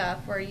no-gi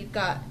stuff where you've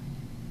got...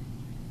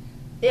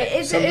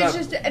 It's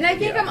just, and I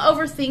think I'm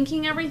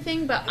overthinking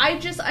everything, but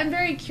I'm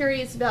very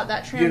curious about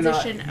that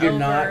transition. You're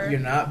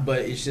not, but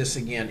it's just,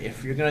 again,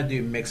 if you're gonna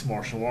do mixed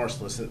martial arts,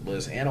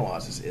 let's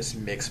analyze this. It's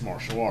mixed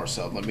martial arts.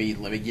 So let me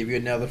give you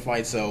another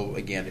fight. So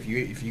again, if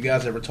you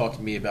guys ever talk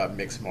to me about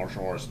mixed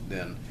martial arts,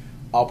 then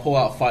I'll pull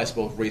out fights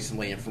both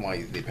recently and from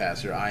like the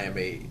past year. I'm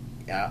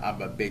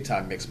a big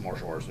time mixed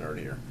martial arts nerd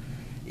here.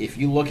 If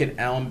you look at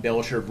Alan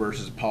Belcher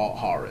versus Paul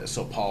Harris,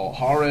 so Paul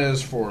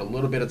Harris, for a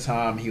little bit of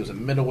time, he was a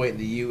middleweight in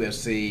the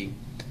UFC,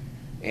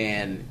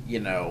 and,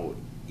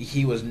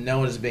 he was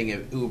known as being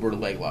an uber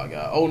leg lock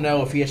guy. Oh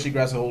no, if he actually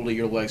grabs a hold of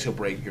your legs, he'll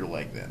break your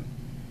leg then.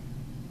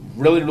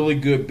 Really, really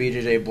good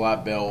BJJ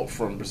black belt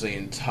from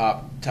Brazilian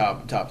top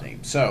team.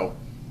 So,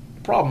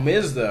 the problem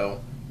is, though,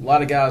 a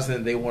lot of guys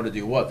then, they want to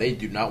do what? They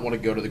do not want to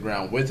go to the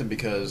ground with him,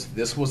 because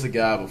this was the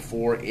guy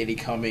before Eddie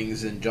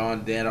Cummings and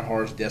John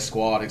Danaher's Death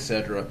Squad,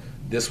 etc.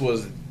 This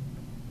was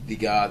the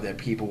guy that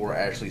people were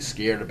actually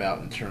scared about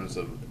in terms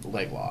of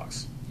leg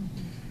locks.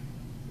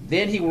 Mm-hmm.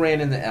 Then he ran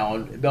into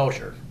Alan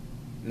Belcher.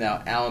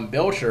 Now, Alan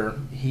Belcher,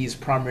 he's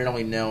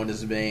primarily known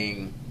as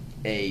being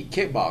a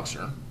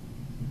kickboxer,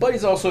 but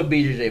he's also a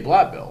BJJ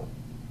black belt.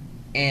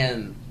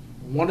 And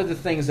one of the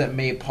things that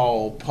made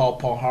Paul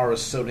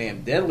Harris so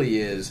damn deadly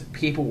is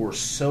people were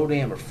so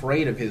damn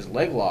afraid of his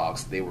leg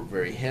locks, they were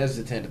very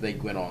hesitant that they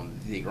went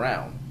on the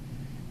ground.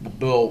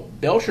 Bill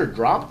Belcher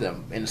dropped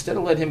him, and instead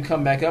of letting him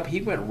come back up,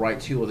 he went right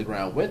to the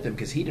ground with him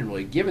because he didn't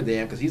really give a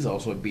damn, because he's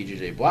also a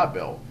BJJ black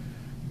belt.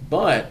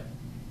 But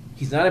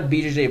he's not a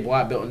BJJ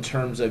black belt in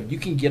terms of you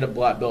can get a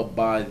black belt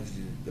by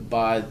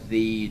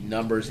the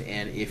numbers,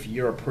 and if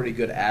you're a pretty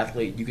good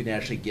athlete, you can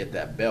actually get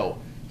that belt.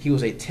 He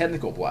was a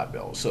technical black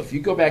belt. So if you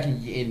go back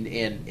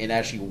and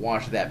actually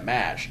watch that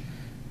match,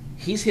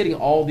 he's hitting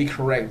all the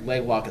correct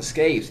leg lock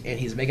escapes, and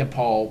he's making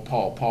Paul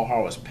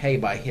Harris pay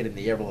by hitting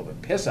the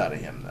ever-loving piss out of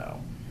him, though.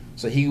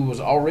 So he was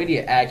already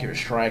an accurate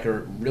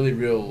striker, really,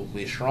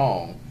 really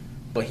strong,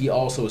 but he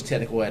also was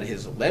technical at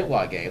his leg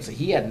lock game, so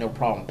he had no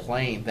problem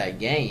playing that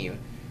game.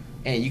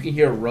 And you can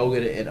hear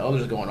Rogan and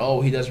others going,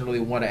 oh, he doesn't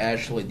really want to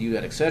actually do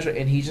that, etc.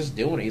 And he's just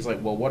doing it. He's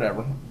like, well,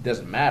 whatever. It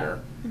doesn't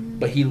matter. Mm-hmm.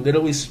 But he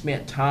literally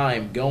spent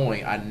time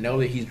going, I know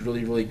that he's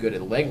really, really good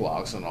at leg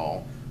locks and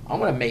all. I'm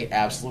going to make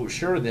absolute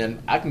sure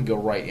then I can go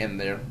right in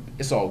there.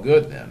 It's all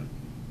good then.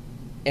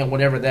 And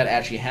whenever that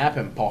actually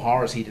happened, Paul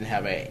Harris, he didn't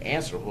have an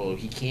answer. Well,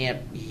 he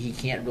can't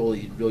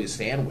really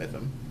stand with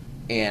him.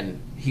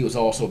 And he was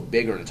also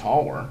bigger and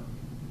taller.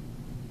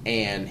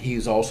 And he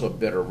was also a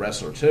better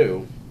wrestler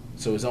too.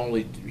 So his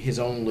only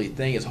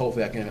thing is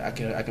hopefully I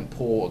can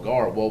pull a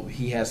guard. Well,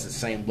 he has the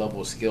same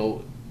level of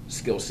skill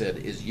set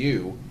as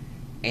you,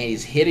 and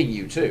he's hitting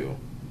you too.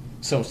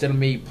 So instead of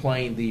me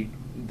playing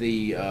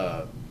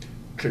the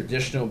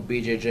traditional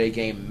BJJ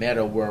game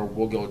meta where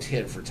we'll go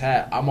tit for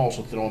tat, I'm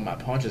also throwing my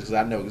punches because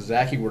I know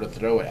exactly where to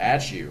throw it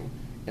at you,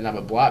 and I'm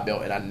a black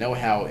belt and I know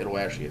how it'll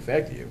actually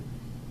affect you.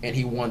 and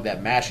he won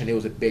that match, and it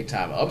was a big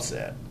time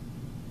upset.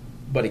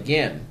 But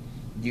again,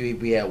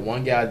 we had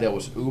one guy that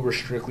was uber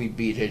strictly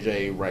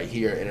BJJ right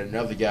here, and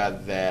another guy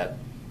that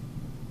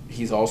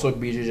he's also a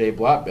BJJ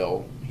black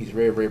belt. He's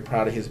very, very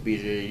proud of his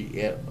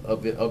BJJ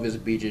of his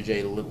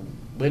BJJ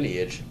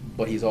lineage,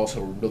 but he's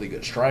also a really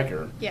good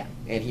striker. Yeah.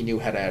 And he knew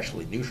how to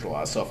actually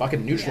neutralize. So if I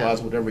can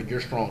neutralize whatever your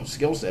strong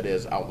skill set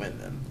is, I'll win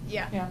then.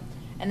 Yeah. Yeah.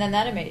 And then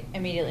that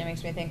immediately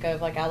makes me think of,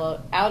 like,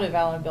 out of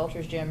Alan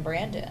Belcher's gym,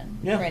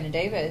 Brandon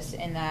Davis,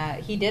 in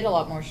that he did a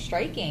lot more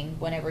striking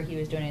whenever he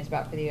was doing his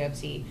bout for the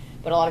UFC.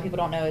 But a lot of people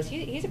don't know is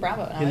he's a brown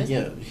belt now,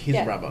 isn't he? He's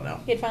a brown belt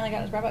now. He had finally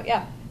gotten his brown belt,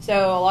 yeah.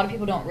 So a lot of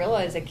people don't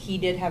realize that he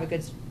did have a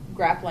good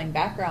grappling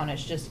background.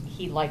 It's just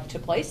he liked to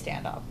play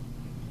stand-up.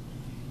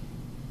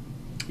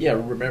 Yeah,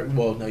 remember?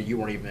 Well, no, you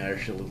weren't even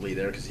actually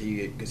there because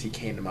he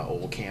came to my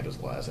old campus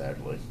class,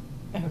 actually.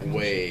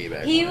 Way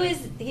back He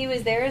when.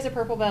 was there as a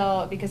purple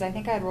belt because I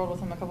think I had rolled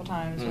with him a couple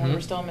times when we were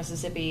still in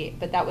Mississippi,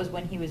 but that was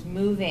when he was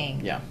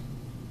moving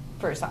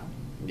for his son.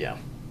 Yeah.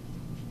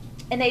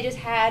 And they just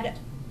had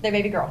their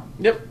baby girl.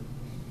 Yep.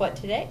 What,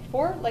 today?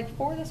 4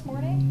 this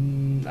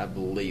morning? I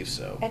believe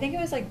so. I think it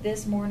was like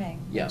this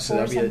morning. Yeah, so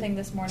 4 that'd something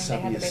this morning they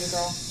had the baby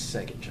girl.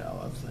 Second child,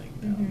 I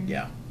think. Mhm.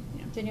 Yeah.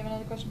 Didn't you have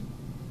another question?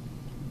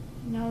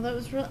 No, that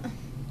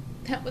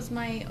was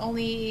my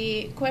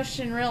only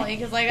question, really,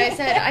 because like I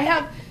said, I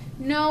have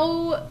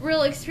no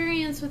real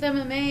experience with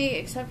MMA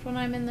except when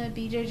I'm in the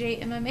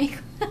BJJ MMA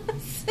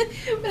class.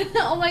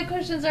 All my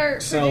questions are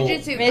for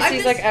jiu-jitsu.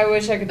 Missy's like, I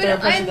wish I could throw a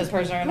punch at this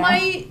person right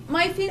now.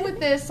 My thing with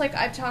this, like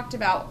I've talked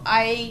about,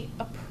 I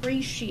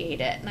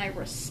appreciate it and I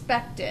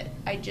respect it.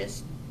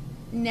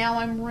 Now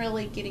I'm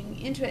really getting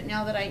into it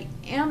now that I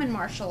am in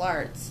martial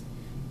arts.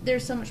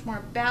 There's so much more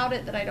about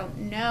it that I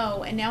don't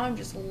know, and now I'm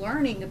just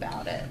learning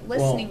about it,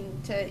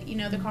 listening to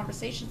the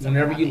conversations.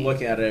 Whenever you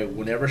look at it,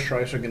 whenever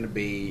strikes are going to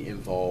be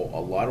involved, a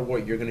lot of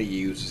what you're going to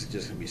use is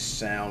just going to be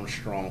sound,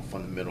 strong,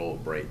 fundamental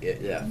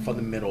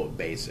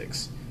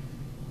basics.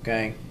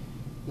 Okay,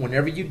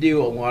 whenever you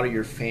do a lot of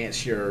your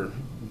fancier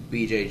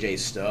BJJ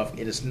stuff,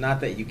 it is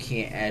not that you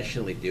can't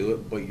actually do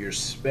it, but your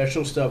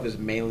special stuff is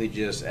mainly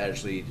just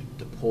actually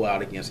to pull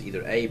out against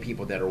either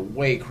people that are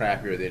way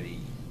crappier than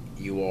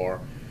you are,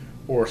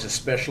 or it's a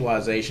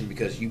specialization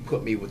because you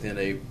put me within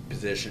a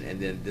position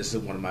and then this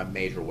is one of my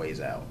major ways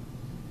out.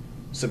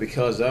 So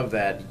because of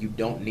that, you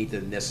don't need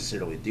to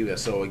necessarily do that.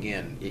 So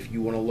again, if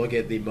you want to look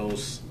at the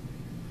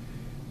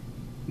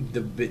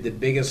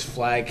biggest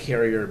flag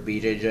carrier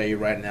BJJ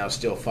right now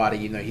still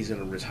fighting, he's going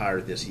to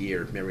retire this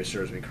year, if memory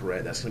serves me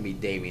correct, that's going to be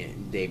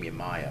Damian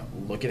Maia.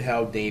 Look at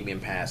how Damian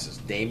passes.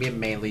 Damian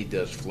mainly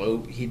does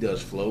float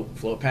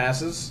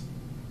passes,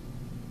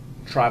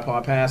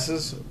 tripod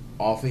passes,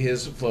 off of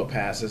his float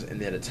passes, and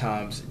then at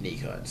times knee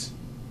cuts.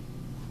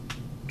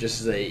 Just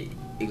as a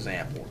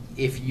example.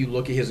 If you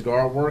look at his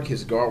guard work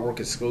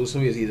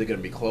exclusively is either going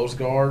to be close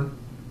guard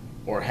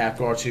or half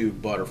guard to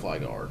butterfly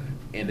guard.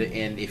 And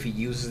if he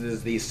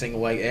uses these single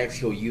leg X,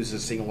 he'll use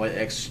his single leg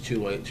X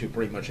to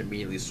pretty much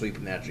immediately sweep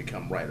and actually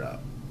come right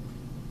up.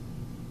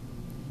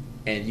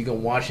 And you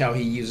can watch how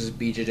he uses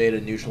BJJ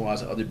to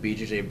neutralize other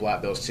BJJ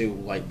black belts too.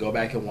 Like, go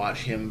back and watch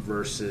him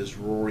versus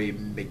Rory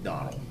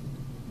McDonald.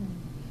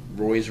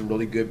 Roy's a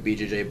really good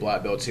BJJ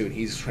black belt too, and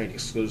he's trained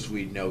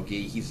exclusively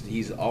no-gi.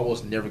 He's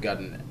almost never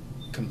gotten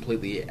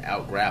completely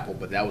out-grappled,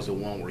 but that was the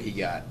one where he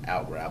got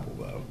out-grappled,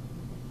 though.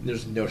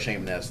 There's no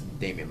shame in that's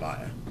Damian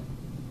Maia.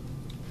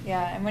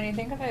 Yeah, and when you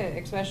think of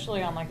it,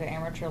 especially on like the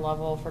amateur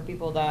level, for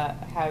people that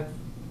have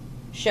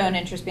shown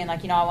interest being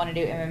like, I want to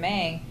do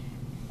MMA,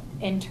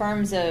 in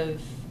terms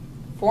of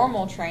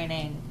formal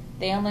training,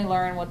 they only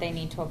learn what they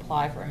need to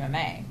apply for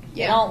MMA.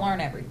 They don't learn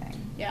everything.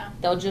 Yeah.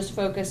 They'll just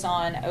focus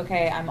on,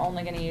 okay, I'm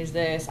only going to use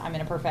this, I'm going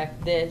to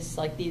perfect this,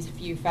 like these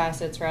few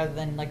facets rather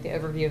than like the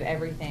overview of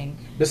everything.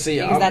 But see,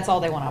 because that's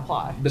all they want to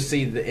apply. But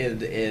see,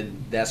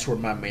 and that's where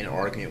my main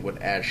argument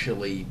would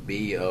actually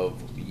be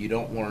of, you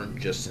don't learn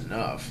just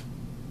enough.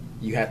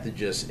 You have to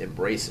just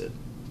embrace it.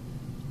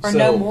 Or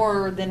know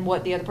more than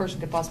what the other person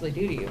could possibly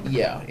do to you.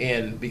 Yeah,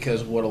 and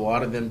because what a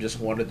lot of them just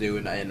want to do,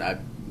 and I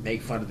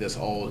make fun of this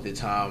all the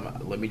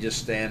time. Let me just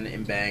stand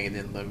and bang, and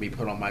then let me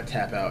put on my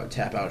tap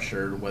out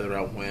shirt. Whether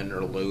I win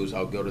or lose,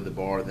 I'll go to the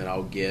bar, and then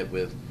I'll get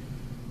with,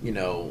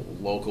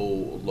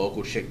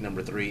 local chick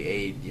number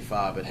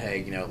 385. But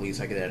hey, at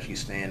least I could actually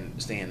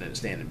stand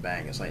and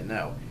bang. It's like,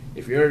 no.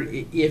 If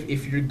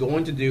you're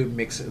going to do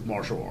mixed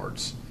martial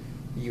arts,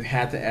 you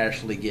have to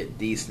actually get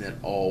decent at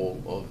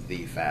all of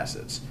the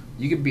facets.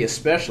 You could be a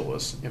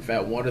specialist. In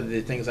fact, one of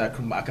the things I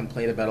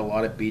complain about a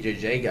lot of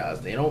BJJ guys,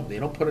 they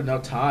don't put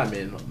enough time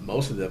in,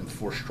 most of them,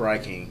 for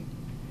striking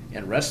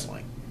and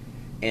wrestling.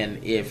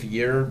 And if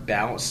your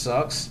balance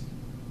sucks,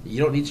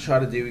 you don't need to try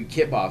to do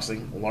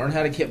kickboxing. Learn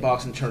how to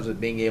kickbox in terms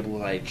of being able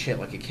to chip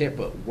like a kick,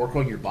 but work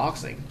on your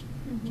boxing.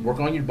 Mm-hmm. Work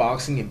on your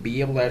boxing and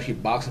be able to actually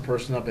box a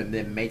person up and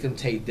then make them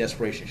take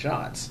desperation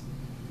shots.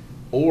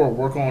 Or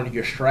work on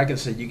your striking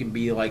so you can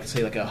be like,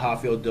 say, like a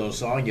Rafael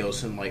dos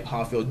Anjos, and like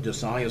Rafael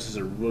dos Anjos is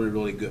a really,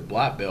 really good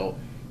black belt.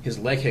 His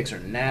leg kicks are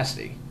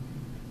nasty,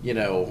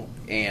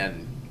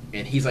 and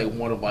and he's like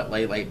one of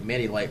like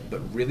many but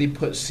really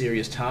put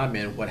serious time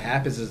in. What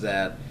happens is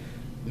that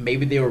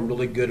maybe they were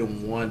really good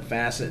in one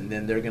facet, and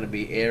then they're going to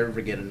be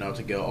arrogant enough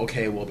to go,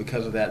 okay, well,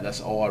 because of that, that's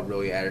all I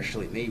really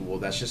actually need. Well,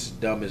 that's just as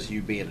dumb as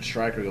you being a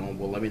striker going,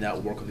 well, let me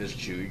not work on this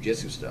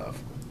jiu-jitsu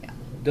stuff. Yeah.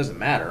 It doesn't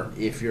matter.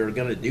 If you're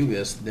going to do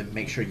this, then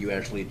make sure you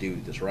actually do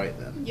this right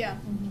then. Yeah.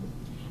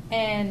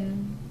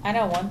 And I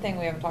know one thing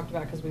we haven't talked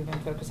about because we've been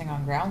focusing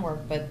on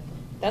groundwork, but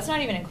that's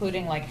not even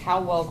including like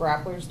how well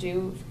grapplers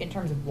do in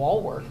terms of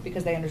wall work,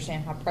 because they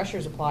understand how pressure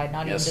is applied,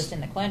 not even just in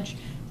the clinch,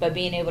 but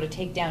being able to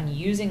take down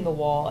using the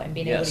wall and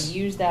being able to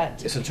use that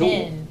to it's a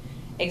pin. tool.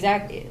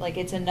 Exactly. Like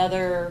it's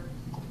another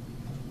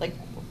like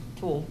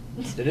tool.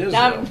 It is.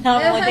 Now I'm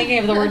only thinking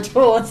of the word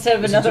tool instead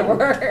of It's another a tool.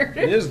 word.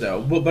 It is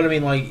though. But I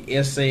mean, like,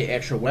 it's a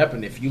extra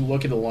weapon. If you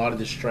look at a lot of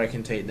the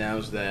striking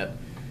takedowns that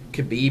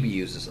Khabib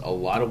uses, a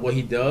lot of what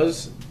he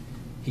does,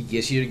 he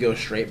gets you to go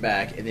straight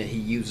back, and then he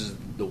uses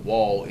the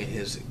wall in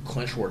his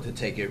clinch work to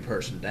take a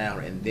person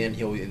down, and then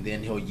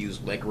he'll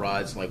use leg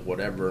rods, like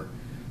whatever,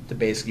 to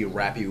basically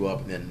wrap you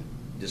up and then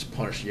just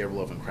punch the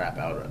ever-loving crap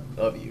out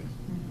of you.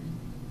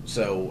 Mm-hmm.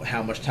 So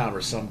how much time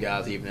are some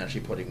guys even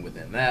actually putting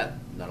within that?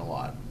 Not a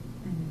lot.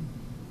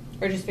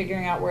 Or just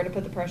figuring out where to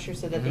put the pressure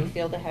so that they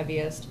feel the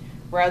heaviest,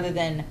 rather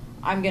than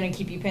I'm going to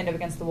keep you pinned up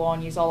against the wall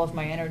and use all of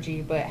my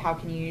energy, but how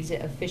can you use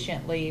it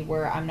efficiently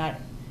where I'm not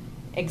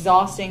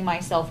exhausting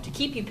myself to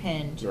keep you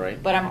pinned,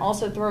 Right. but I'm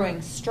also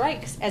throwing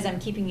strikes as I'm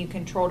keeping you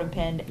controlled and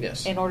pinned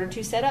in order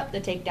to set up the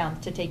takedown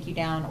to take you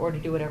down or to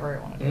do whatever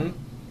I want to do.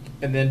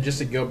 And then just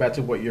to go back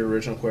to what your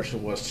original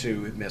question was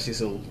too, Missy,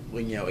 so,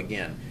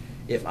 again,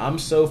 if I'm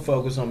so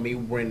focused on me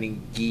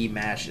winning gi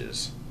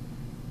matches,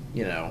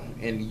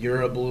 and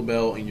you're a blue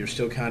belt and you're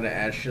still kind of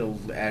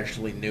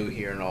actually new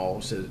here and all,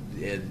 so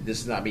and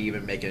this is not me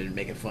even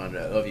making fun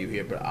of you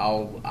here, but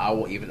I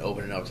will even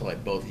open it up to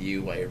like both of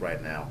you like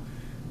right now.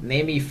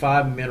 Name me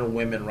 5 men or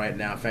women right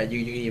now. In fact,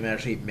 you can even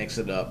actually mix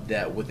it up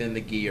that within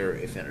the gi are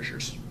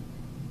finishers.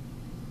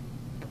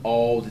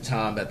 All the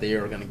time that they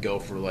are going to go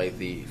for like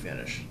the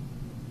finish.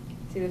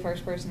 See, the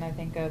first person I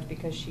think of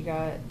because she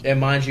got. And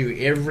mind you,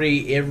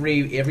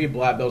 every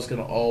black belt's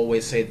going to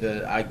always say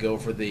that I go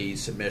for the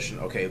submission.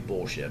 Okay,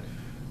 bullshit.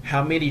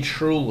 How many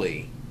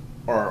truly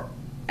are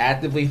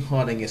actively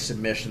hunting a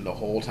submission the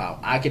whole time?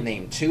 I can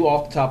name 2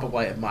 off the top of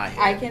my head.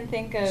 I can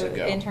think of So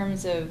go. in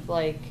terms of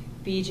like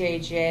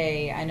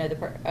BJJ. I know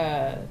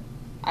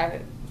I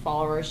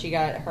follow her. She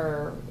got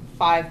her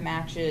 5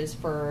 matches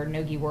for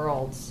Nogi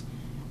Worlds,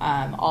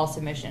 all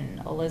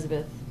submission.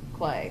 Elizabeth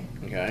Clay,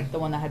 Okay. the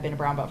one that had been a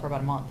brown belt for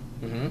about a month.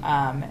 Mm-hmm.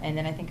 And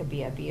then I think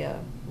Bia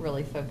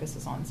really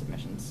focuses on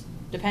submissions,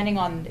 depending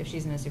on if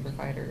she's in a super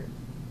fighter.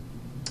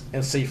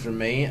 And see, for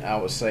me, I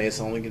would say it's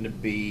only going to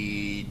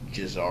be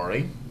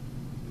Jazari.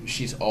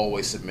 She's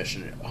always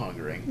submission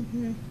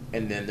hungering.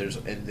 And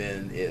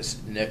then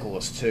it's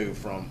Nicholas too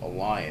from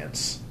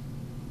Alliance,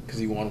 because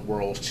he won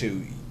Worlds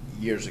 2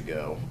 years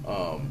ago.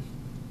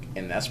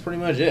 And that's pretty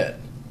much it.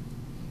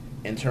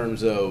 In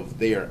terms of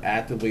they are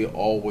actively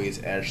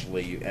always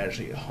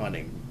actually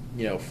hunting,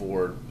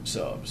 for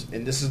subs.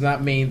 And this does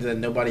not mean that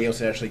nobody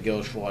else actually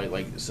goes for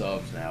like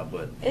subs now,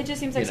 but It just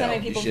seems like so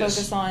many people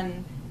focus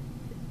on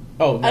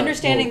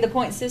understanding the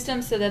point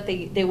system so that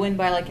they win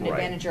by like an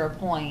advantage or a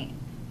point,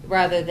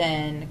 rather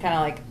than kind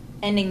of like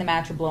ending the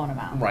match or blowing them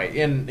out. Right,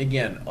 and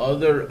again,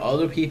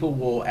 other people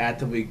will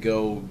actively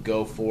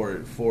go for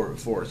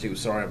it too.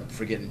 Sorry, I'm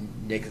forgetting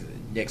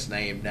Nick's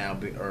name now,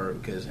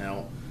 because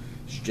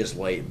it's just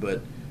late.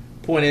 But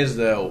point is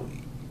though,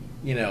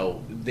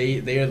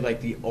 they are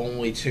like the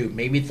only 2,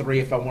 maybe 3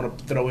 if I want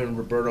to throw in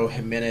Roberto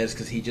Jimenez,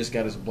 because he just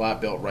got his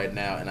black belt right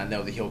now, and I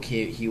know that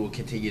he will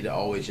continue to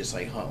always just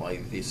like hunt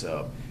like the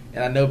sub.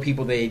 And I know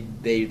people they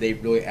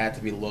really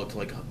actively look to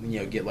like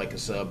get like a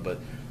sub, but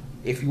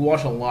if you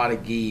watch a lot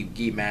of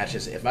gi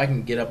matches, if I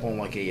can get up on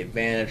like a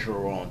advantage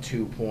or on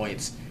 2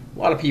 points, a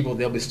lot of people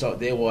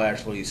they will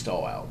actually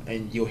stall out,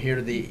 and you'll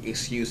hear the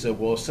excuse of,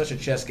 well, it's such a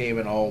chess game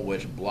and all,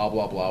 which blah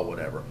blah blah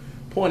whatever.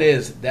 Point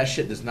is, that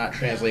shit does not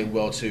translate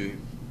well to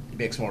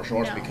mixed martial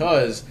arts,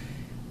 because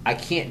I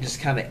can't just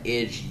kind of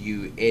edge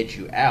you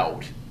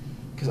out,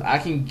 because I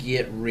can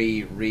get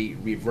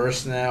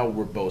reversed now.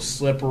 We're both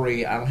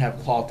slippery. I don't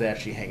have cloth to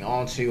actually hang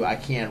on to. I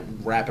can't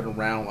wrap it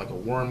around like a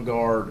worm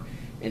guard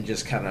and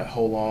just kind of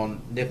hold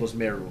on. Nicholas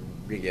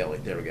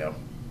Marigelli. There we go.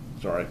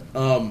 Sorry.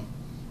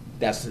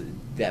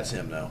 That's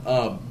him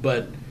though.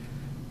 But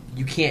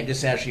you can't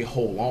just actually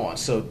hold on.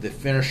 So the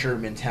finisher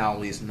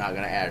mentality is not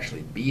going to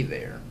actually be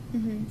there.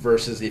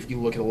 Versus if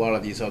you look at a lot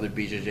of these other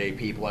BJJ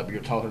people, like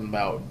you're talking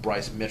about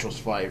Bryce Mitchell's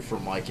fight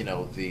from like the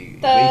Thug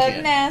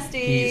weekend. Nasty.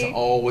 He's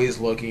always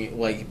looking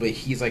like, but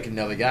he's like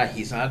another guy.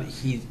 He's not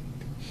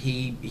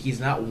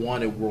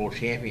won a world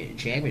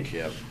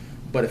championship,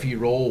 but if he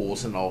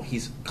rolls and all,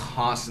 he's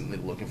constantly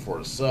looking for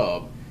a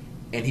sub,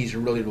 and he's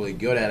really really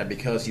good at it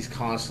because he's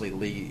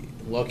constantly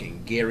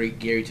looking. Gary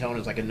Tonin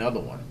is like another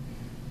one.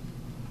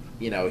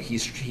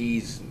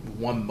 He's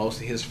won most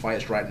of his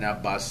fights right now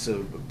by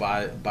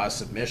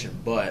submission,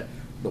 but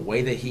The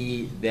way that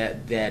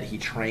he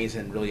trains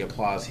and really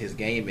applies his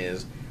game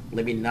is,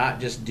 let me not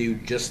just do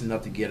just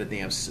enough to get a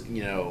damn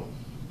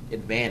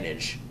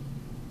advantage,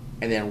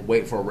 and then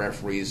wait for a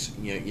referee's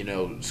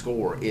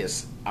score.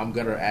 Is I'm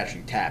gonna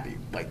actually tap you,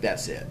 like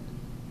that's it.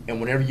 And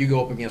whenever you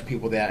go up against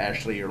people that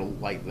actually are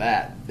like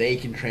that, they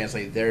can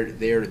translate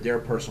their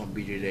personal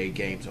BJJ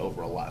games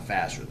over a lot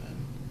faster than.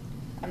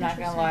 I'm not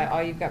gonna lie,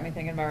 all you've got me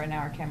thinking about right now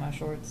are camo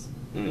shorts.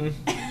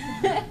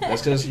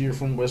 That's because you're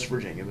from West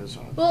Virginia. That's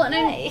fine. Well,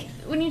 and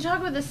when you talk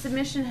about the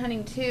submission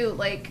hunting too,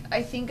 like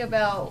I think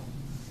about,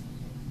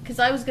 because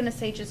I was gonna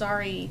say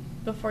Jazari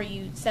before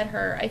you said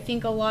her. I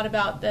think a lot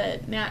about the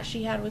match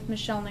she had with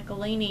Michelle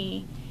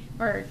Nicolini,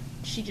 where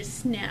she just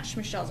snatched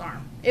Michelle's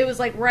arm. It was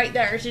like right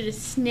there. She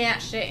just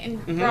snatched it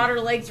and brought her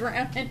legs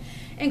around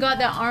and got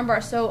that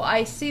armbar. So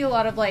I see a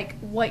lot of like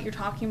what you're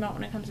talking about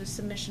when it comes to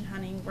submission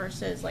hunting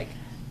versus like.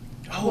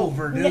 Oh,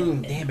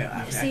 Verdun! Damn it!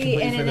 I completely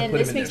forgot to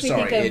put him in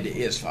there. Sorry, it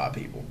is 5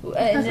 people.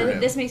 And then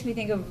this makes me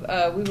think of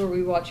we were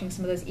rewatching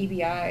some of those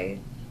EBI.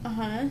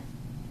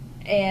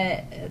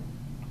 And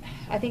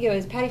I think it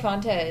was Patty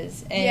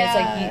Fontes, and it's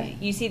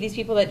like you see these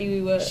people that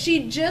do.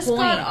 She just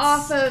got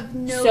off of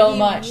No so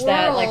much World.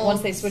 That like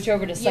once they switch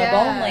over to sub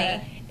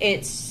only,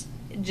 it's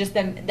just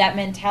that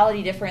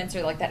mentality difference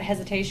or like that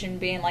hesitation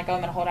being like, oh, I'm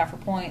going to hold out for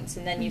points,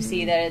 and then you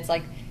see that it's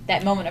like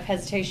that moment of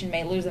hesitation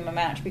may lose them a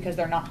match because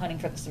they're not hunting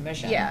for the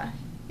submission. Yeah.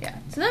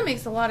 So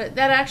that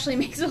actually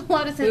makes a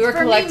lot of sense. We were for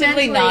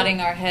collectively me nodding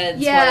our heads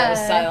while I was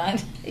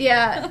silent.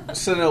 Yeah.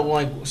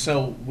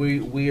 So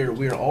we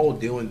are all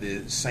doing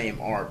the same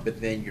art, but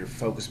then your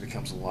focus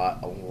becomes a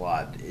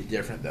lot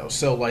different though.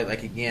 So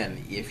like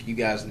again, if you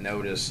guys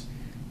notice,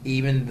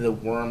 even the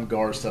worm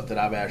guard stuff that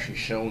I've actually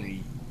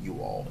shown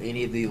you all,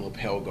 any of the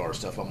lapel guard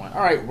stuff, I'm like,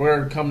 all right,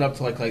 we're coming up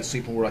to like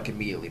sweeping, we're like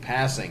immediately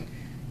passing.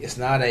 It's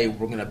not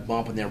we're going to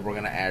bump and then we're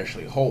going to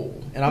actually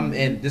hold. And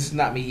and this is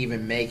not me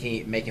even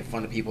making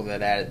fun of people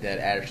that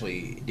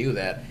actually do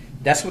that.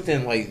 That's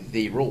within like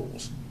the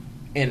rules.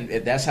 And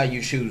if that's how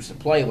you choose to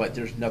play, like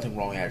there's nothing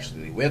wrong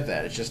actually with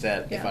that. It's just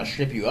that if I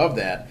strip you of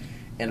that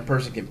and a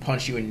person can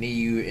punch you and knee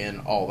you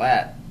and all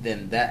that,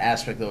 then that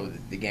aspect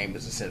of the game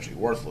is essentially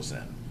worthless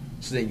then.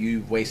 So then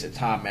you've wasted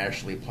time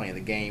actually playing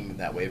the game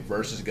that way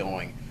versus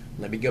going,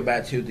 let me go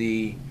back to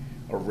the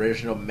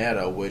original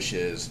meta, which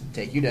is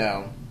take you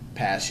down,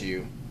 pass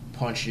you,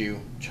 punch you,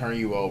 turn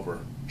you over,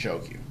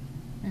 choke you.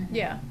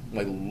 Yeah.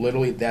 Like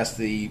literally, that's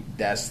the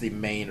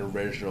main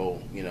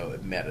original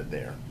meta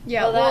there.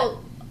 Yeah.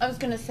 Well, I was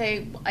gonna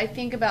say I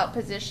think about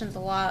positions a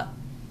lot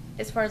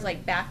as far as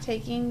like back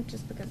taking,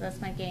 just because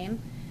that's my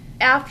game.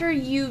 After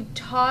you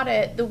taught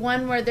it, the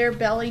one where they're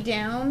belly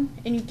down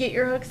and you get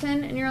your hooks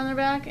in and you're on their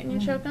back and you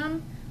choke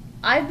them,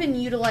 I've been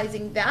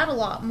utilizing that a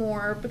lot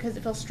more because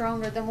it feels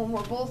stronger than when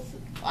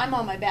I'm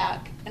on my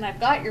back and I've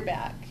got your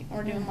back and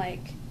we're doing like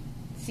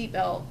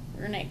seatbelt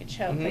or naked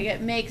choke. Like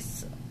it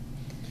makes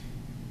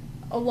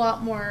a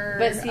lot more.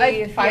 But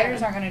see,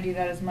 fighters aren't going to do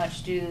that as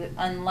much,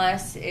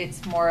 unless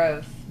it's more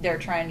of they're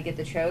trying to get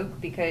the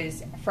choke,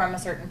 because from a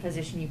certain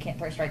position you can't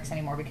throw strikes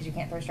anymore because you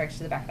can't throw strikes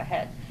to the back of the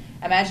head.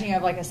 Imagine you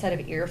have like a set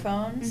of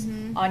earphones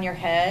on your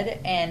head,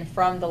 and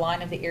from the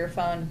line of the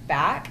earphone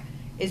back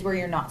is where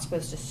you're not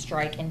supposed to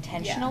strike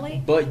intentionally.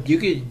 Yeah. But you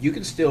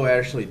can still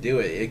actually do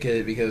it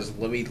because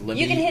let me.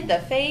 You can hit the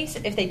face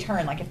if they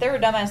turn. Like if they're a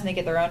dumbass and they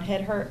get their own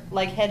head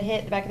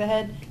hit the back of the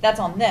head, that's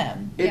on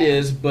them. It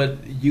is,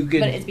 but you can.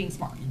 But it's being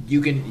smart.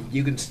 You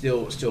can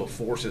still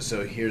force it.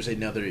 So here's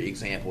another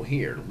example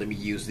here. Let me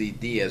use the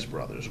Diaz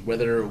brothers.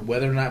 Whether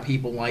or not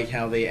people like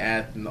how they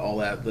act and all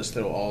that, let's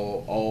throw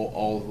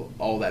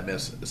all that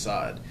mess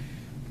aside.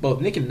 Both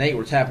Nick and Nate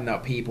were tapping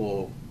out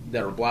people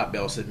that were black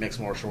belts in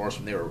mixed martial arts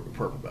when they were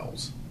purple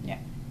belts. Yeah.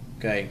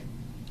 Okay?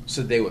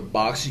 So they would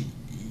box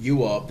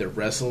you up. Their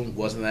wrestling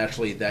wasn't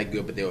actually that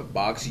good, but they would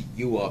box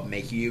you up,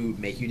 make you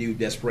do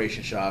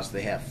desperation shots.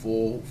 They had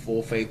full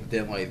faith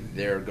within like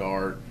their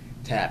guard,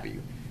 tap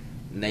you.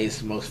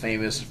 Nate's most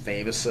famous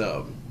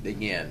sub.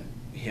 Again,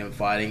 him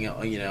fighting,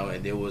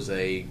 and there was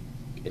a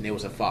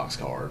Fox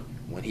card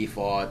when he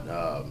fought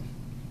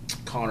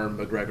Conor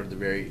McGregor the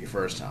very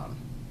first time.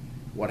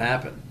 What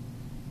happened?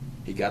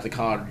 He got the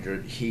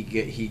Conor. He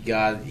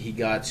got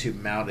to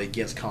mount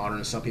against Conor,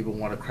 and some people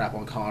want to crap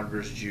on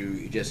Conor's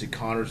jiu-jitsu.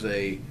 Conor's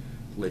a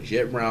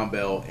legit brown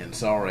belt, and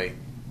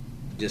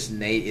just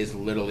Nate is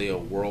literally a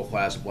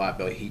world-class black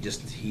belt. He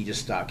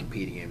just stopped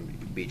competing in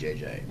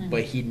BJJ,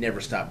 but he never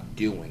stopped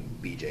doing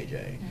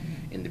BJJ.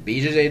 And the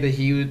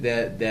BJJ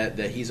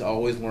that he's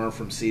always learned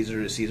from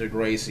Cesar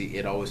Gracie,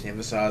 it always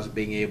emphasized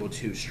being able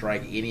to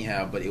strike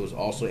anyhow, but it was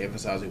also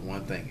emphasizing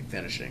one thing: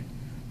 finishing.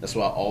 That's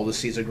why all the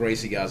Cesar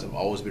Gracie guys have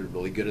always been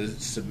really good at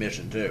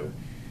submission too.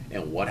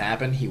 And what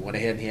happened? He went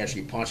ahead and he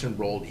actually punched him,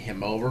 rolled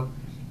him over,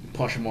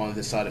 punched him on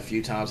the side a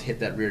few times, hit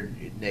that rear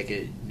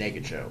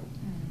naked choke.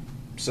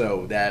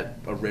 So that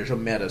original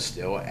meta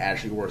still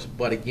actually works.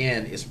 But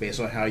again, it's based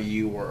on how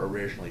you were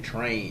originally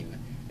trained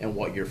and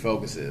what your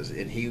focus is.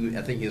 And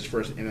I think his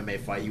first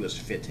MMA fight, he was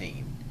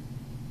 15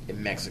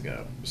 in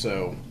Mexico.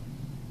 So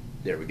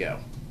there we go.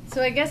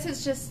 So I guess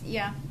it's just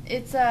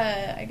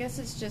I guess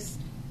it's just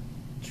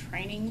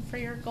training for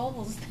your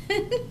goals,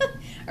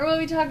 or what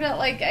we talked about.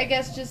 Like I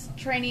guess just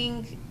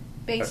training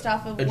based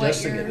off of what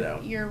Adjusting it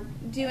out. you're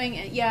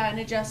doing. Yeah, and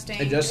adjusting.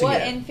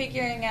 And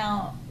figuring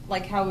out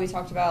like how we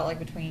talked about like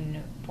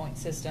between point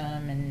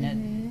system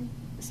and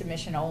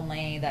submission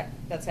only.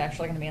 That's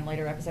actually going to be in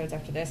later episodes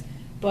after this.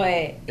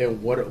 But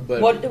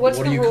what's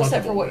the rule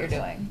set for what you're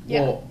doing?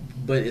 Yeah. Well,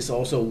 but it's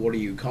also what are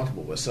you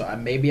comfortable with. So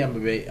maybe I'm a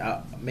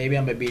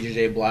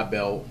BJJ black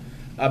belt.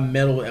 I've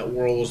medaled at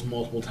Worlds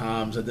multiple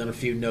times. I've done a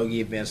few no-gi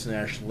events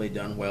nationally,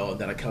 done well, and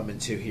then I come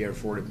into here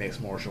for the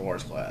mixed martial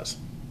arts class.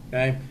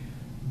 Okay,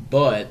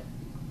 but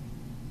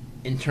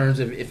in terms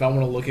of if I want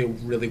to look at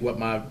really what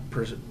my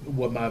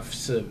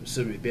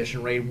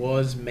submission rate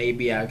was,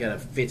 maybe I got a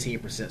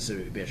 15%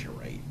 submission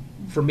rate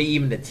for me,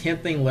 even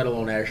attempting, let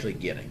alone actually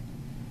getting.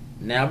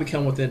 Now we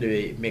come within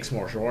the mixed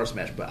martial arts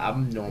match, but I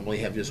normally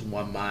have just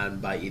won mine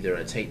by either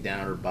a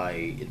takedown or by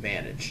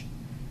advantage.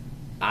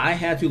 I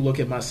had to look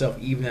at myself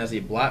even as a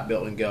black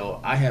belt and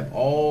go, I have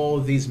all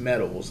these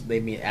medals. They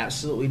mean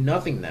absolutely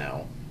nothing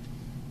now.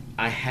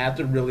 I have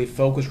to really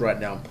focus right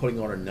now on putting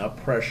on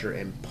enough pressure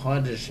and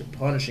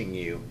punishing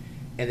you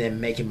and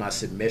then making my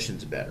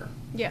submissions better.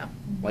 Yeah.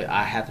 Like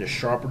I have to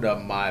sharpen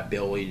up my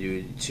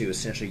ability to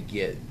essentially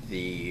get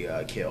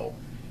the kill.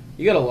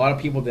 You got a lot of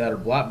people that are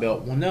black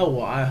belt.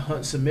 Well, I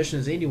hunt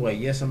submissions anyway.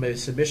 Yes, I'm a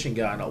submission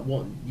guy. No,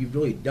 well, you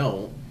really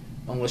don't.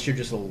 Unless you're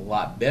just a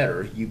lot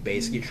better, you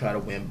basically try to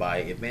win by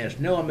advantage.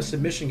 No, I'm a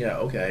submission guy.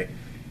 Okay,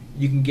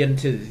 you can get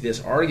into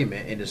this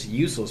argument and it's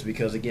useless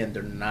because again,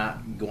 they're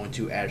not going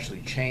to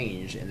actually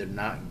change and they're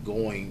not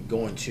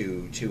going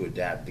to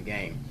adapt the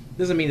game.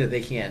 Doesn't mean that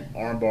they can't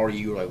armbar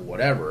you or like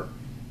whatever.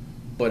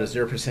 But is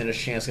their percentage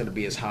chance going to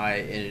be as high,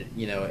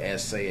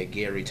 as say a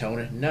Gary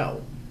Tonin?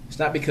 No, it's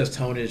not because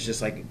Tonin is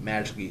just like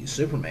magically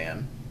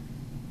Superman,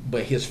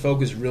 but his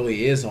focus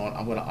really is on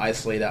I'm going to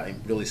isolate out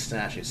and really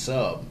snatch a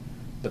sub.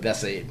 But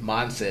that's a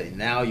mindset.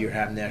 Now you're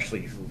having to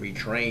actually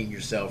retrain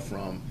yourself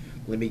from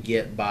let me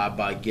get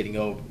by getting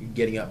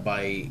up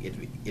by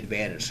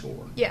advantage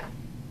score. Yeah.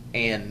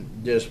 And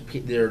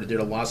there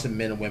are lots of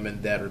men and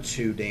women that are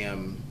too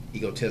damn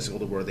egotistical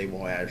to where they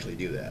won't actually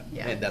do that.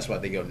 Yeah. And that's why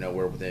they go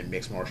nowhere within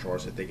mixed martial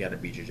arts if they got a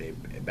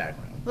BJJ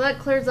background. Well, that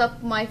clears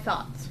up my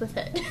thoughts with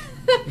it.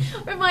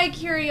 Or my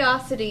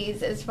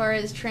curiosities as far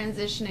as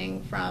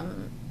transitioning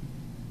from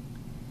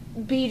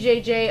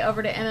BJJ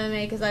over to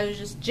MMA because I was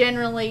just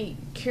generally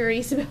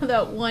curious about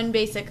that one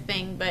basic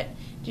thing. But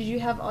did you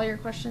have all your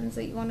questions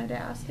that you wanted to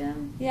ask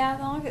him? Yeah,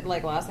 the only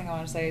last thing I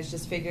want to say is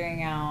just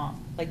figuring out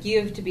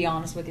you have to be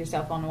honest with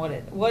yourself on what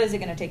is it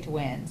going to take to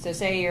win. So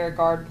say you're a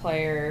guard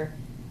player.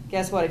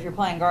 Guess what? If you're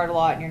playing guard a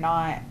lot and you're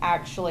not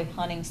actually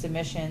hunting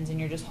submissions and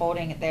you're just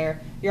holding it there,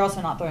 you're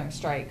also not throwing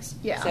strikes.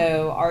 Yeah.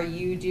 So are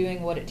you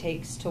doing what it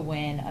takes to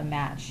win a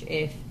match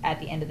if at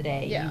the end of the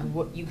day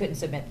you couldn't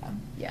submit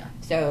them? Yeah.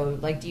 So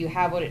do you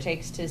have what it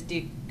takes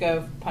to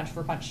go punch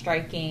for punch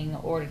striking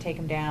or to take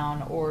them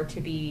down or to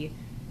be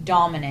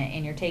dominant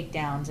in your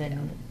takedowns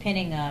and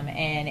pinning them?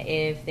 And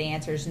if the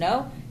answer is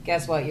no,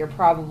 guess what? You're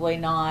probably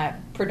not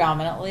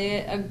predominantly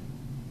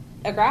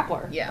a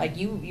grappler. Yeah.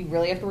 You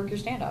really have to work your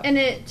stand-up. And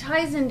it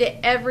ties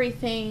into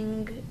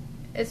everything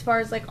as far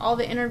as all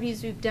the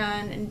interviews we've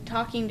done and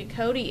talking to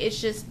Cody. It's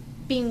just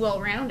being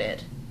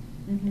well-rounded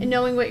and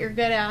knowing what you're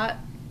good at,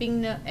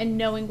 and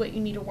knowing what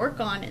you need to work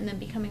on, and then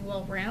becoming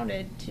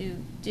well-rounded to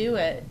do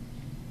it.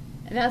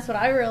 And that's what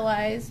I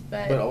realized.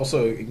 But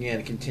also,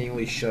 again,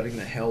 continually shutting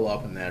the hell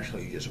up and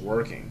actually just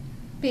working.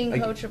 Being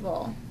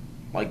coachable.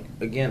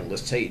 Again,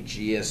 let's take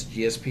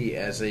GSP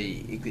as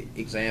a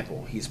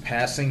example. He's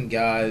passing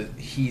guys.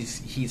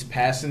 He's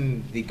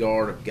passing the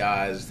guard of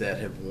guys that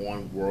have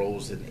won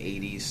worlds in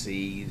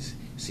ADCs,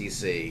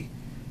 CC,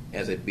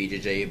 as a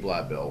BJJ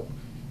black belt.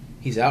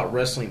 He's out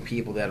wrestling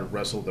people that have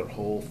wrestled their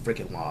whole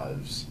freaking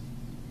lives,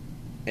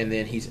 and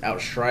then he's out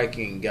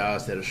striking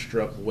guys that have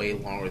struck way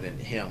longer than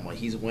him.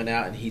 He's went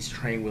out and he's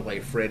trained with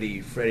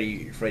Freddie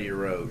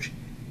Roach.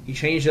 He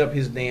changed up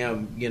his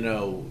damn,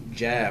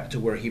 jab to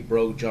where he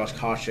broke Josh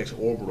Koscheck's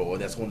orbital,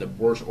 and that's one of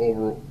the worst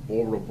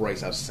orbital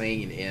breaks I've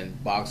seen in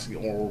boxing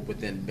or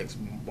within mixed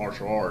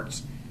martial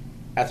arts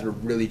after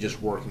really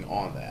just working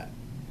on that.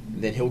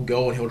 And then he'll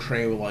go and he'll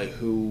train with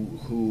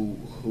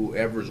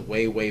whoever's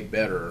way, way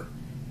better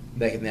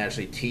that can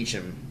actually teach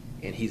him,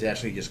 and he's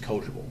actually just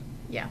coachable.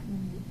 Yeah.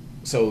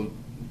 So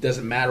it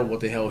doesn't matter what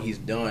the hell he's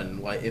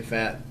done. In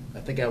fact, I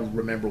think I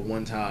remember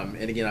one time,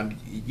 and again, I'm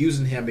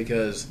using him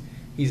because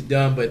he's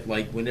done, but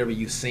whenever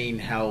you've seen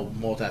how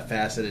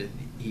multifaceted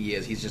he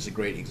is, he's just a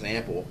great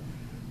example.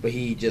 But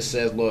he just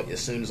says, look, as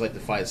soon as the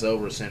fight's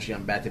over, essentially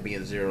I'm back to being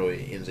 0-0.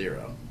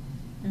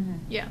 Mm-hmm.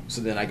 Yeah.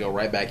 So then I go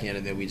right back in,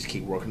 and then we just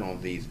keep working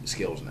on these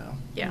skills now.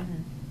 Yeah.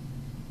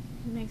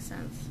 Mm-hmm. Makes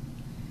sense.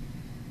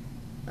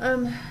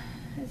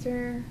 Is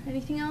there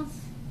anything else?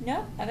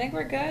 No, I think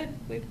we're good.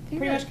 We've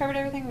pretty much covered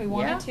everything we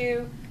wanted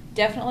to.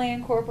 Definitely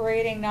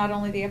incorporating not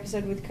only the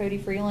episode with Cody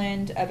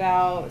Freeland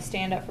about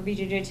stand-up for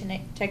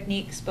BJJ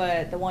techniques,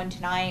 but the one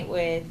tonight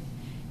with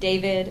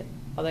David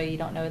although you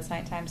don't know it's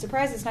nighttime.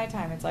 Surprise, it's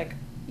nighttime. It's like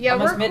Yeah,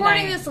 almost we're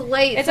recording midnight. this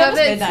late. It's so almost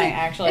that's- midnight,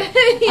 actually.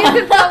 You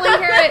can probably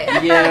hear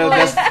it.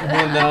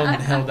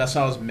 Yeah, that's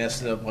how I was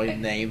messing up like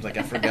names. Like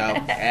I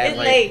forgot. Add It's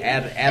like late.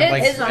 add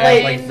like It's add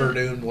late. like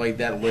Verdun like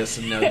that list.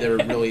 And no, there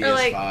really Or is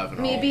like 5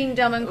 and me all. being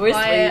dumb and We're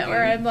quiet, sleepy.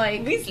 or I'm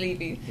like, We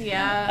sleepy.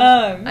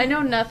 yeah. Um, I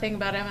know nothing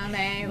about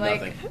MMA.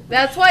 Like Nothing.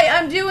 that's why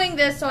I'm doing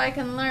this so I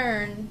can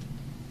learn.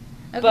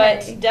 Okay.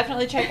 But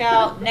definitely check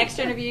out next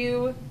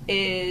interview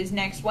is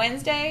next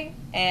Wednesday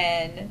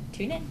and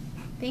tune in.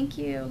 Thank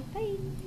you. Bye.